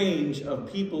wide range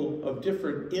of people of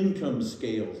different income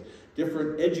scales,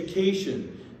 different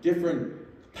education, different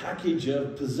package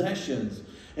of possessions.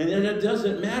 And then it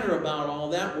doesn't matter about all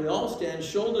that. We all stand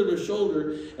shoulder to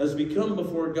shoulder as we come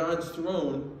before God's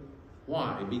throne.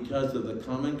 Why? Because of the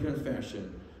common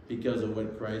confession, because of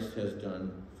what Christ has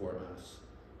done for us.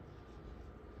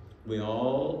 We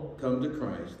all come to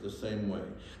Christ the same way.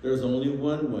 There's only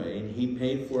one way, and he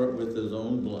paid for it with his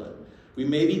own blood. We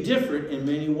may be different in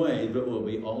many ways, but what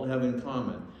we all have in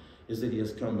common is that he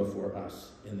has come before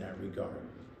us in that regard.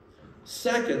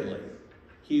 Secondly,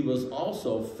 he was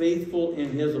also faithful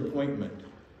in his appointment.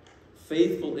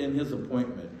 Faithful in his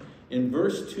appointment. In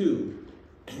verse 2,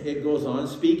 it goes on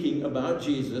speaking about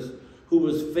Jesus, who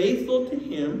was faithful to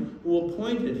him who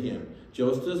appointed him,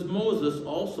 just as Moses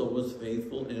also was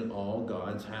faithful in all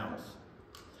God's house.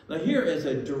 Now here is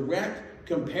a direct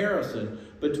comparison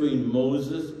between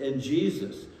Moses and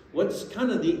Jesus. What's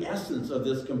kind of the essence of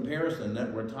this comparison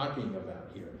that we're talking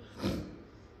about here?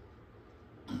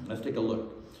 Let's take a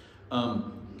look.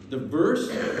 This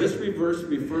verse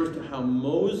refers to how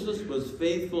Moses was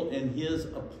faithful in his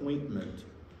appointment.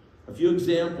 A few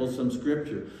examples from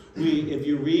Scripture. If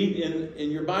you read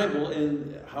in your Bible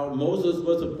and how Moses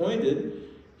was appointed,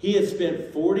 he had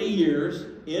spent 40 years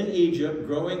in Egypt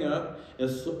growing up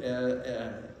as sort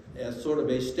of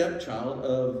a stepchild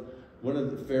of one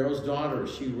of the Pharaoh's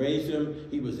daughters. She raised him.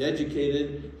 He was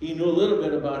educated. He knew a little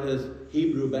bit about his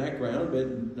Hebrew background,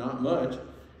 but not much.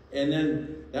 And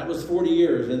then that was 40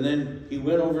 years. And then he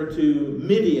went over to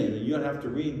Midian. And you'll have to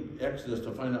read Exodus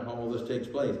to find out how all this takes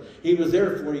place. He was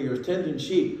there 40 years, tending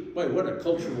sheep. Boy, what a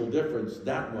cultural difference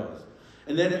that was.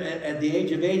 And then at the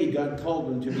age of 80, God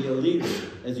called him to be a leader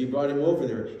as he brought him over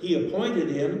there. He appointed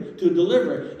him to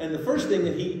deliver. And the first thing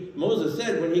that Moses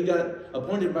said when he got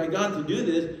appointed by God to do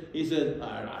this, he said,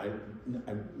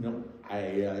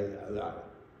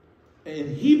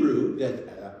 in Hebrew,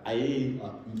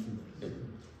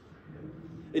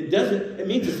 it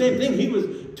means the same thing. He was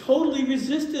totally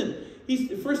resistant.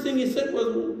 The first thing he said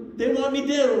was, well, they want me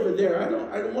dead over there. I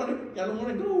don't want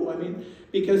to go. I mean,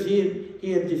 because he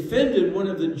had defended one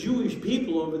of the Jewish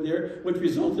people over there, which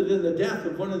resulted in the death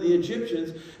of one of the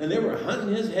Egyptians, and they were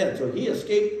hunting his head. So he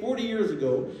escaped 40 years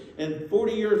ago, and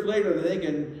 40 years later they're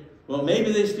thinking, well,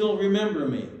 maybe they still remember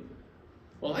me.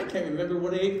 Well, I can't remember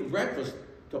what I ate for breakfast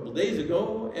a couple days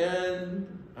ago, and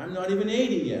I'm not even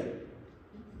 80 yet.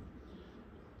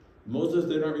 Moses,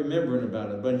 they're not remembering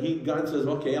about it, but God says,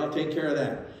 okay, I'll take care of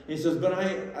that. He says, but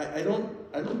I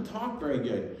don't talk very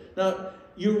good. Now,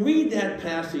 you read that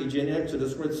passage in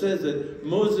Exodus where it says that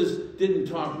Moses didn't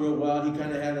talk real well. He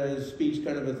kind of had a speech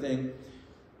kind of a thing.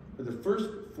 For the first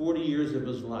 40 years of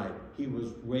his life, he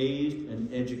was raised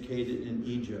and educated in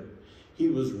Egypt. He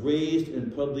was raised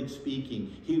in public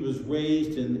speaking. He was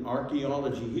raised in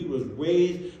archaeology. He was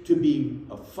raised to be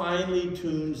a finely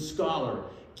tuned scholar.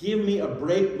 Give me a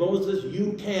break, Moses.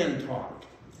 You can talk.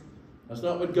 That's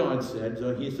not what God said.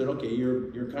 So he said, okay,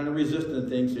 you're kind of resistant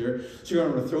things here. So you're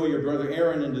going to throw your brother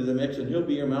Aaron into the mix and he'll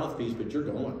be your mouthpiece, but you're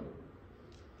going.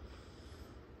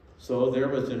 So there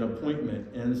was an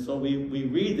appointment. And so we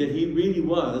read that he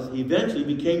eventually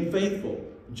became faithful.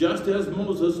 Just as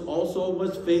Moses also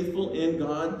was faithful in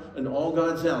God and all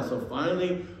God's house. So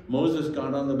finally, Moses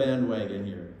got on the bandwagon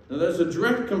here. Now there's a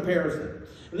direct comparison.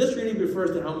 And this really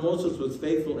refers to how Moses was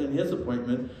faithful in his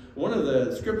appointment. One of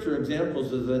the scripture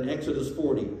examples is in Exodus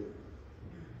 40.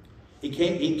 He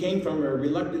came from a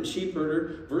reluctant sheep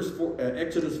herder,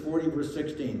 Exodus 40, verse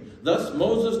 16. Thus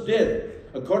Moses did,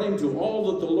 according to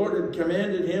all that the Lord had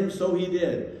commanded him, so he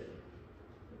did.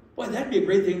 Boy, that'd be a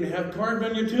great thing to have carved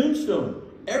on your tombstone.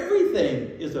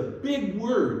 Everything is a big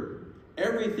word.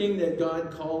 Everything that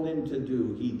God called him to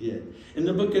do, he did. In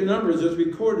the book of Numbers, it's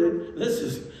recorded, I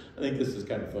think this is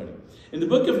kind of funny. In the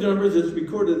book of Numbers, it's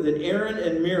recorded that Aaron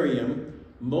and Miriam,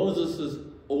 Moses'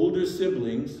 older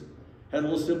siblings, had a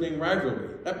little sibling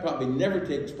rivalry. That probably never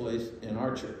takes place in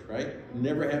our church, right?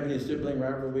 Never have any sibling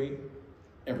rivalry,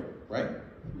 ever, right?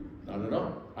 Not at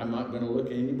all. I'm not going to look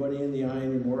anybody in the eye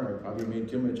anymore. I probably made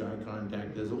too much eye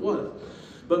contact as it was.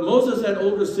 But Moses had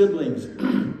older siblings.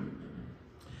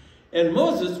 And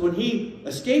Moses, when he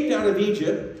escaped out of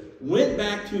Egypt, went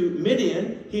back to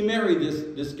Midian. He married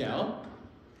this gal.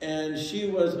 And she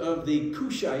was of the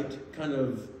Cushite kind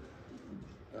of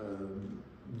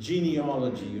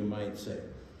genealogy, you might say.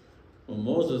 Well,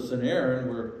 Moses and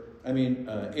Aaron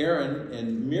Aaron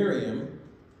and Miriam,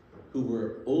 who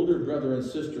were older brother and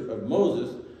sister of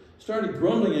Moses, started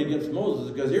grumbling against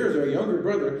Moses because here's our younger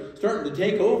brother starting to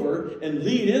take over and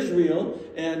lead Israel.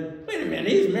 And wait a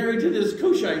minute, he's married to this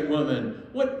Cushite woman.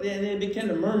 And they began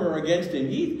to murmur against him.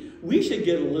 We should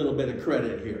get a little bit of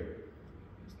credit here.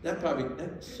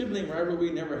 That sibling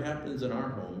rivalry never happens in our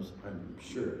homes. I'm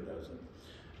sure it doesn't.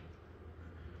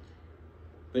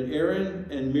 But Aaron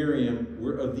and Miriam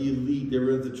were of the elite. They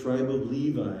were of the tribe of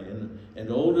Levi.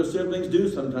 And older siblings do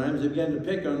sometimes. They began to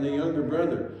pick on the younger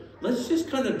brother. Let's just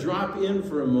kind of drop in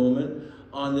for a moment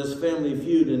on this family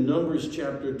feud in Numbers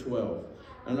chapter 12.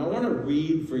 And I want to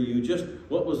read for you just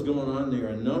what was going on there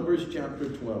in Numbers chapter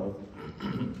 12.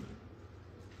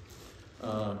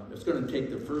 It's going to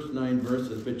take the first 9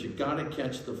 verses, but you've got to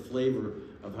catch the flavor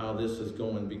of how this is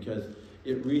going because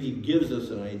it really gives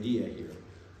us an idea here.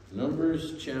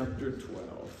 Numbers chapter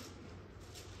 12,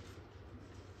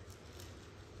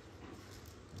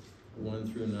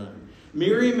 1 through 9.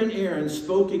 Miriam and Aaron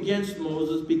spoke against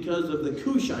Moses because of the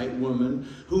Cushite woman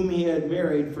whom he had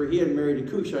married, for he had married a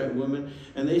Cushite woman.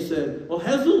 And they said, well,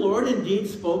 has the Lord indeed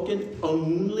spoken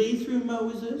only through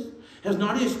Moses? Has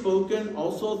not he spoken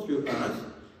also through us?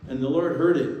 And the Lord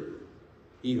heard it.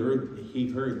 He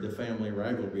heard the family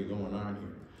rivalry going on here.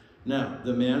 Now,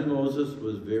 the man Moses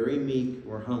was very meek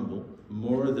or humble,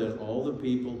 more than all the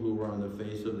people who were on the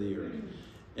face of the earth.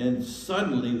 And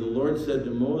suddenly the Lord said to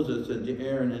Moses and to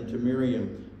Aaron and to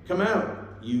Miriam, come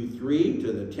out, you 3,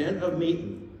 to the tent of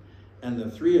meeting. And the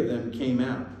 3 of them came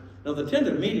out. Now, the tent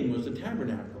of meeting was the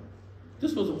tabernacle.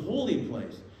 This was a holy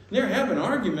place. And they're having an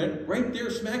argument right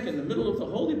there smack in the middle of the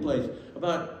holy place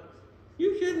about,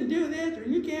 you shouldn't do this or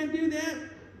you can't do that.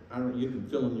 You can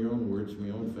fill in your own words from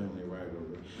your own family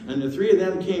rivalry. And the 3 of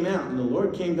them came out, and the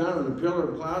Lord came down on a pillar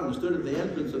of cloud and stood at the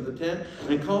entrance of the tent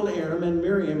and called Aaron and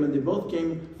Miriam, and they both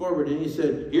came forward, and he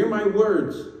said, hear my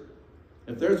words.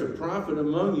 If there's a prophet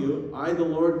among you, I, the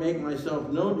Lord, make myself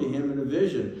known to him in a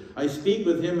vision. I speak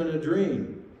with him in a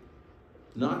dream.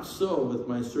 Not so with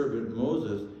my servant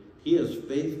Moses. He is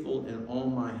faithful in all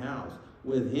my house.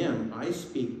 With him I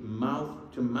speak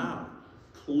mouth to mouth,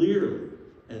 clearly,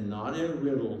 and not in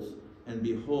riddles, and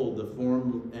behold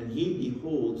and he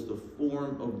beholds the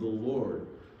form of the Lord.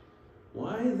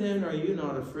 Why then are you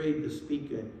not afraid to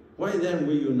speak? Why then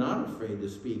were you not afraid to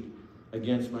speak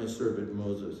against my servant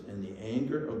Moses? And the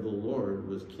anger of the Lord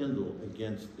was kindled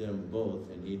against them both,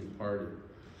 and he departed.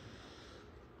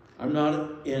 I'm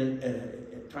not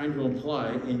trying to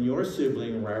imply in your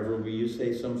sibling rivalry you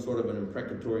say some sort of an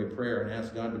imprecatory prayer and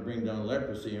ask God to bring down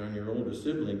leprosy on your older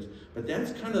siblings. But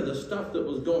that's kind of the stuff that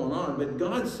was going on. But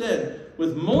God said,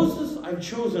 with Moses, I've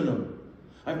chosen him.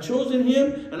 I've chosen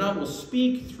him, and I will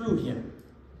speak through him.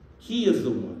 He is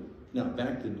the one. Now,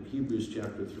 back to Hebrews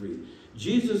chapter 3.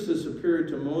 Jesus is superior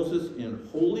to Moses in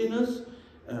holiness,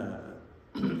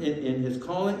 in his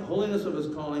calling, holiness of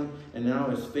his calling, and now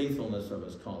his faithfulness of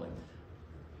his calling.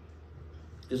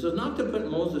 This is not to put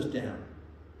Moses down,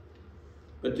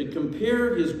 but to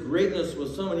compare his greatness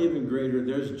with someone even greater.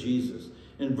 There's Jesus.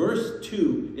 In verse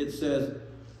 2, it says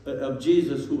of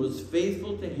Jesus, who was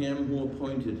faithful to him who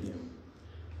appointed him.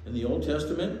 In the Old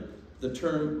Testament, the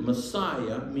term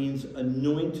Messiah means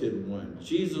anointed one.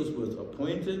 Jesus was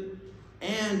appointed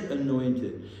and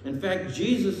anointed. In fact,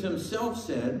 Jesus himself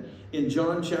said in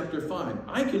John chapter 5,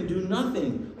 I can do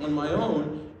nothing on my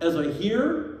own. As I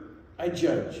hear, I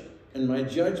judge. And my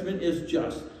judgment is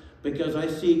just, because I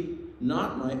seek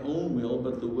not my own will,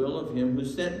 but the will of him who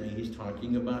sent me. He's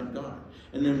talking about God.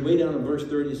 And then way down in verse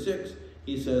 36,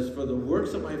 he says, for the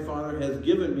works that my Father has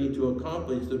given me to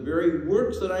accomplish, the very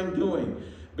works that I'm doing,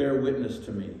 bear witness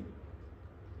to me.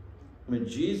 When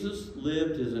Jesus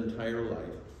lived his entire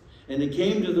life, and it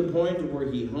came to the point where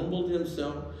he humbled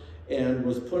himself and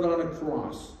was put on a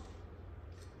cross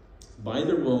by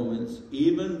the Romans,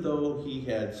 even though he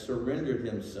had surrendered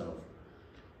himself.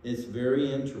 It's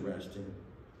very interesting.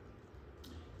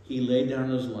 He laid down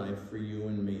his life for you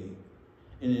and me.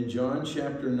 And in John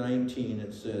chapter 19,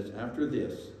 it says, after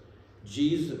this,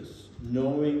 Jesus,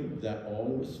 knowing that all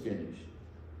was finished,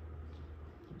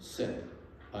 said,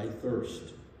 I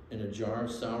thirst. And a jar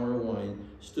of sour wine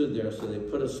stood there, so they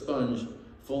put a sponge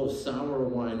full of sour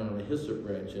wine on a hyssop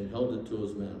branch and held it to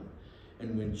his mouth.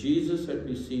 And when Jesus had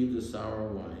received the sour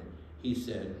wine, he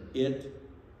said, it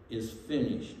is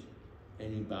finished.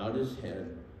 And he bowed his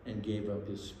head and gave up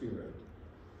his spirit.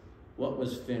 What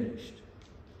was finished?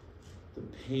 The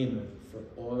payment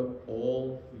for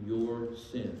all your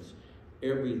sins.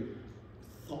 Every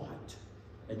thought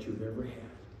that you've ever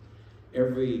had.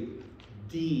 Every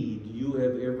deed you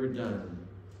have ever done.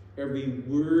 Every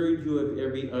word you have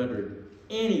ever uttered.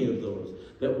 Any of those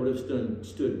that would have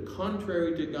stood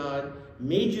contrary to God,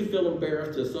 made you feel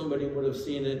embarrassed if somebody would have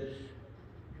seen it,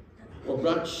 or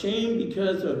brought shame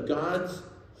because of God's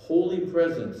holy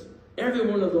presence. Every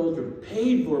one of those are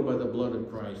paid for by the blood of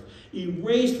Christ,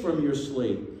 erased from your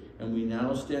slate, and we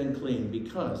now stand clean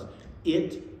because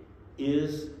it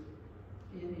is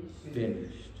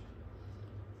finished.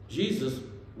 Jesus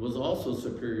was also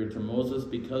superior to Moses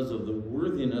because of the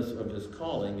worthiness of his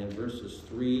calling in verses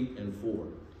 3 and 4.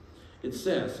 It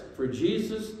says, for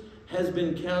Jesus has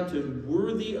been counted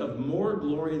worthy of more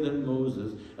glory than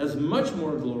Moses, as much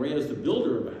more glory as the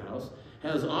builder of a house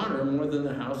has honor more than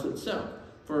the house itself.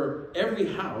 For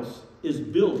every house is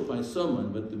built by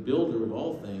someone, but the builder of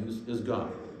all things is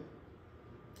God.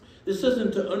 This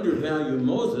isn't to undervalue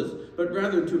Moses, but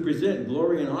rather to present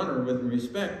glory and honor with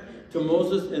respect to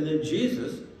Moses and then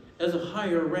Jesus as a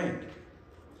higher rank.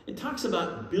 It talks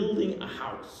about building a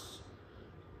house.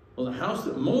 Well, the house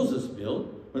that Moses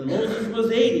built, when Moses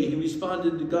was 80, he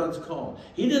responded to God's call.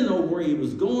 He didn't know where he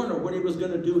was going or what he was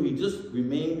going to do. He just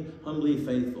remained humbly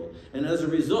faithful. And as a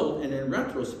result, and in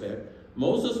retrospect,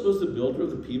 Moses was the builder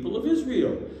of the people of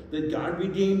Israel that God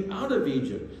redeemed out of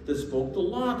Egypt, that spoke the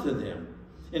law to them.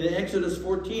 And in Exodus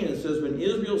 14, it says, when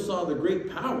Israel saw the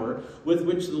great power with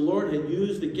which the Lord had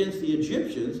used against the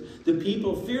Egyptians, the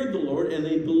people feared the Lord, and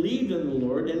they believed in the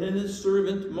Lord and in his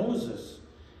servant Moses.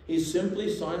 He simply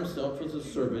saw himself as a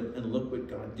servant, and look what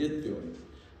God did to him.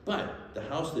 But the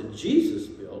house that Jesus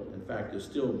built, in fact, is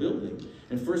still building.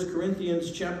 In 1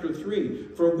 Corinthians chapter 3,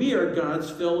 for we are God's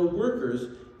fellow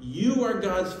workers. You are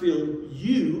God's field.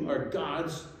 You are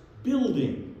God's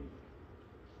building.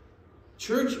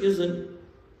 Church isn't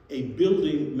a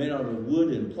building made out of wood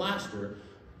and plaster.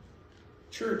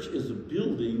 Church is a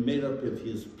building made up of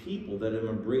his people that have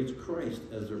embraced Christ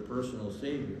as their personal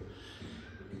Savior.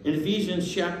 In Ephesians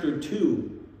chapter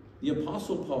 2, the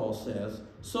Apostle Paul says,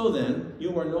 so then,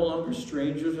 you are no longer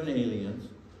strangers and aliens,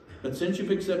 but since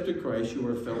you've accepted Christ, you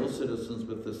are fellow citizens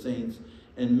with the saints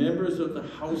and members of the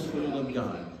household of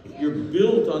God. You're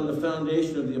built on the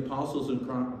foundation of the apostles and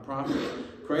prophets,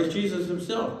 Christ Jesus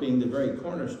himself being the very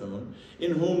cornerstone,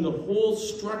 in whom the whole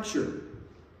structure,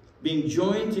 being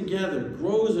joined together,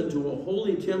 grows into a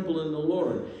holy temple in the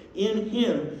Lord. In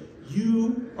him,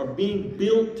 you are being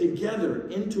built together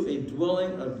into a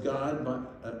dwelling of God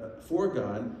for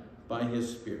God by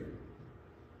his Spirit.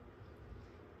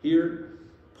 Here,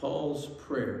 Paul's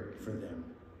prayer for them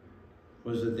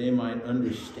was that they might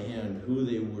understand who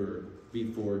they were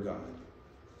before God.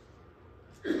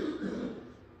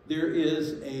 There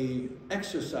is an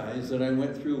exercise that I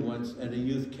went through once at a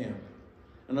youth camp.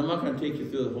 And I'm not going to take you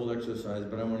through the whole exercise,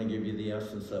 but I want to give you the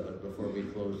essence of it before we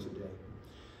close today.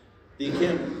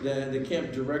 The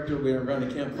camp director, we were around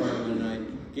a campfire one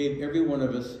night, gave every one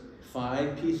of us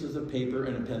 5 pieces of paper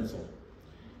and a pencil.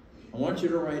 I want you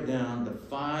to write down the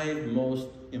 5 most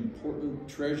important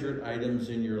treasured items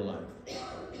in your life.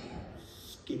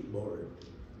 Skateboard,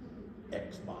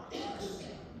 Xbox.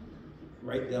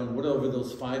 Write down whatever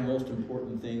those 5 most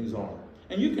important things are.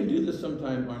 And you can do this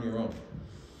sometime on your own.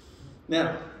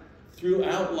 Now,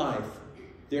 throughout life,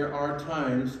 there are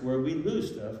times where we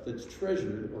lose stuff that's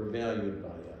treasured or valued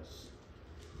by us.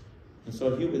 And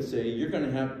so he would say, you're going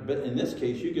to have, but in this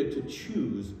case, you get to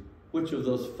choose which of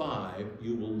those 5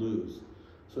 you will lose.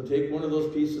 So take one of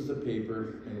those pieces of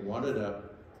paper and wad it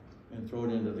up and throw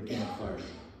it into the campfire.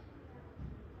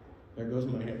 There goes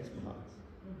my Xbox,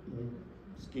 my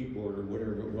skateboard, or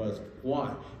whatever it was.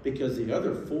 Why? Because the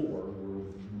other 4 were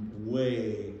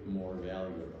way more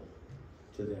valuable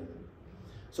to them.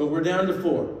 So we're down to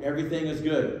 4. Everything is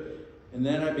good. And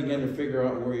then I began to figure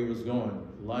out where he was going.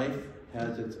 Life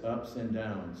has its ups and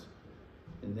downs.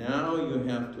 And now you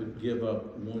have to give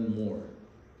up one more.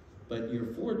 But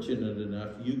you're fortunate enough,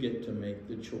 you get to make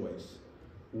the choice.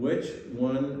 Which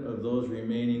one of those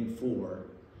remaining 4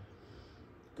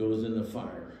 goes in the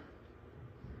fire?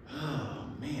 Oh,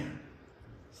 man.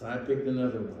 So I picked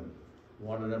another one,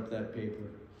 wadded up that paper,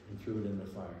 and threw it in the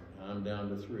fire. Now I'm down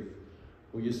to 3.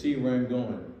 Well, you see where I'm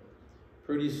going.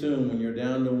 Pretty soon, when you're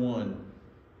down to 1,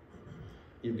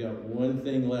 you've got one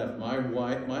thing left. My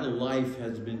life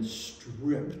has been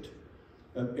stripped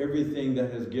of everything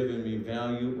that has given me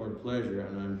value or pleasure,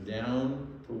 and I'm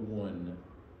down to 1.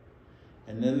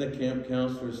 And then the camp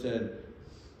counselor said,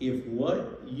 if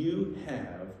what you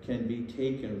have can be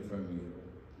taken from you,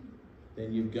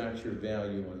 then you've got your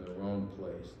value in the wrong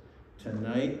place.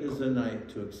 Tonight is the night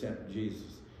to accept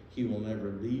Jesus. He will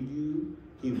never leave you.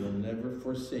 He will never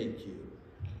forsake you.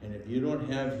 And if you don't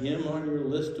have him on your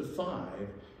list of 5,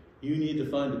 you need to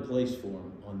find a place for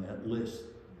him on that list.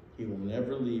 He will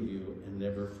never leave you and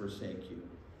never forsake you.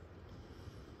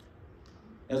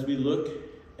 As we look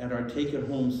at our Take It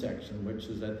Home section, which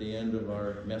is at the end of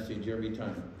our message every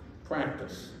time,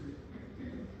 practice.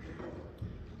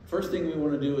 First thing we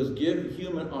want to do is give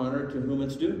human honor to whom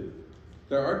it's due.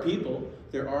 There are people,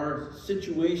 there are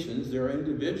situations, there are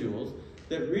individuals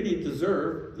that really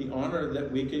deserve the honor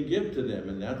that we can give to them,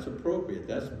 and that's appropriate,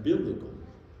 that's biblical.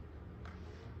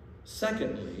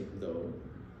 Secondly, though,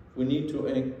 we need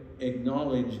to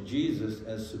acknowledge Jesus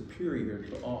as superior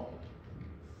to all.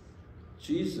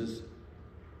 Jesus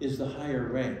is the higher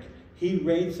rank. He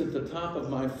rates at the top of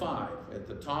my 5, at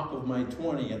the top of my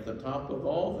 20, at the top of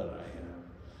all that I have.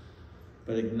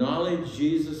 But acknowledge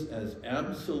Jesus as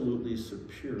absolutely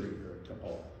superior to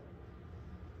all.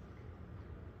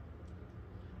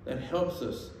 That helps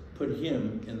us put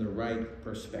him in the right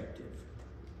perspective.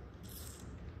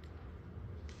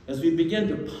 As we begin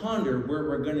to ponder where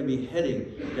we're going to be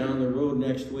heading down the road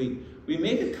next week, we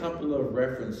made a couple of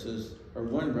references, or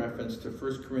one reference to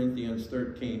 1 Corinthians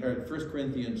 13, or 1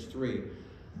 Corinthians 3.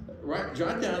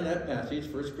 Jot down that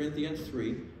passage, 1 Corinthians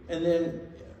 3, and then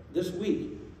this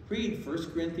week, read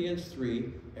 1 Corinthians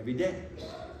 3 every day.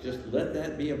 Just let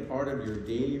that be a part of your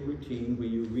daily routine where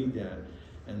you read that.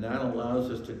 And that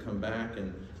allows us to come back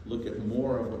and look at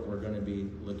more of what we're going to be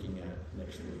looking at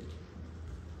next week.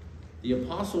 The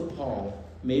Apostle Paul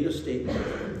made a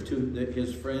statement to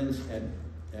his friends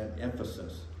at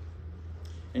Ephesus.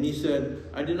 And he said,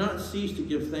 I do not cease to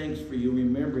give thanks for you,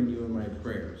 remembering you in my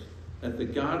prayers, that the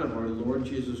God of our Lord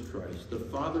Jesus Christ, the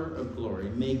Father of glory,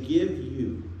 may give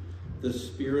you the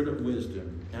spirit of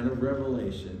wisdom and of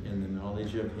revelation in the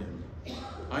knowledge of him.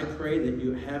 I pray that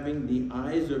you, having the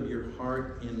eyes of your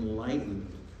heart enlightened,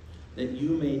 that you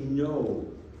may know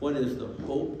what is the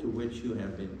hope to which you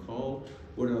have been called,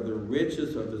 what are the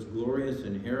riches of his glorious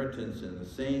inheritance in the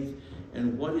saints,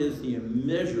 and what is the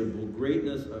immeasurable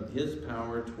greatness of his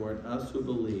power toward us who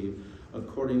believe,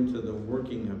 according to the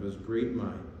working of his great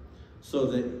might, so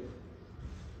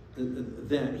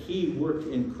that he worked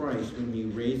in Christ when he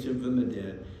raised him from the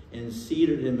dead and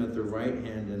seated him at the right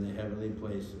hand in the heavenly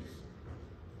places.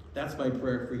 That's my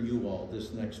prayer for you all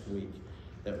this next week,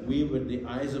 that the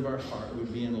eyes of our heart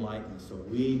would be enlightened so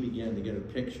we begin to get a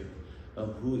picture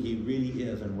of who he really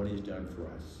is and what he's done for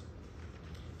us.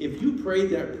 If you prayed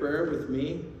that prayer with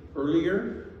me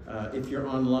earlier, if you're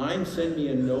online, send me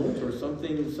a note or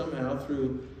something somehow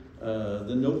through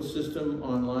the note system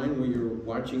online where you're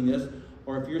watching this,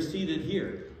 or if you're seated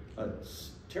here,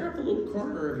 tear up a little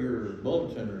corner of your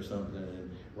bulletin or something and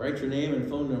write your name and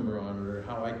phone number on it, or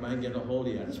how I might get a hold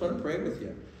of you. I just want to pray with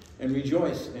you and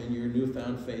rejoice in your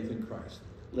newfound faith in Christ.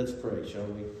 Let's pray, shall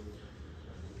we?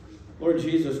 Lord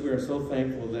Jesus, we are so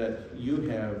thankful that you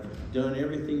have done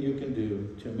everything you can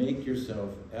do to make yourself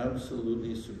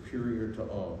absolutely superior to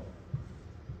all.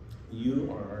 You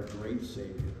are our great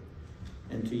Savior,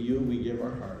 and to you we give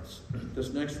our hearts. This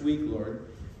next week, Lord,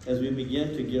 as we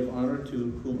begin to give honor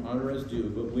to whom honor is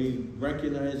due, but we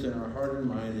recognize in our heart and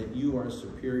mind that you are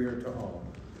superior to all.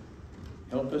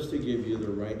 Help us to give you the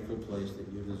rightful place that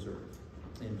you deserve.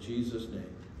 In Jesus' name,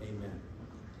 amen.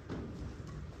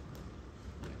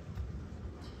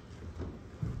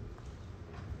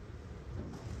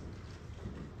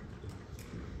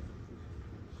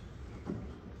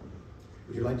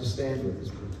 Would you like to stand with us,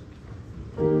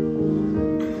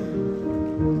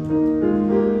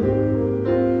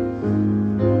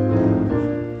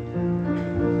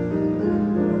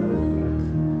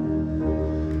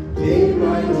 Day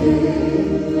by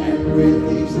day, and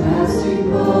with each passing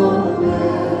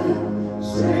moment,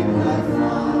 strength I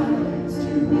find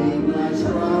to meet my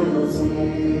trials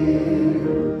here.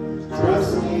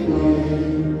 Trusting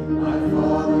in my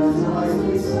Father's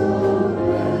wisely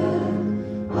spoken,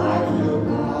 I feel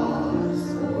cause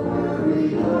for worry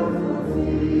or for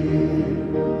fear.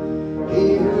 He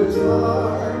whose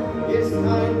heart is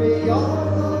kind beyond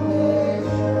all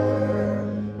measure,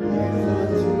 gives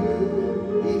unto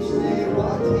each day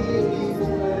what he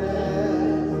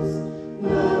declares.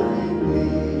 Loving me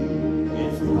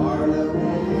is part of it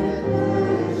and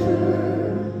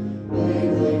pleasure,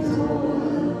 mingling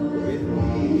toil with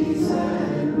peace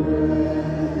and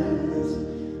rest.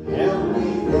 Help me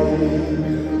then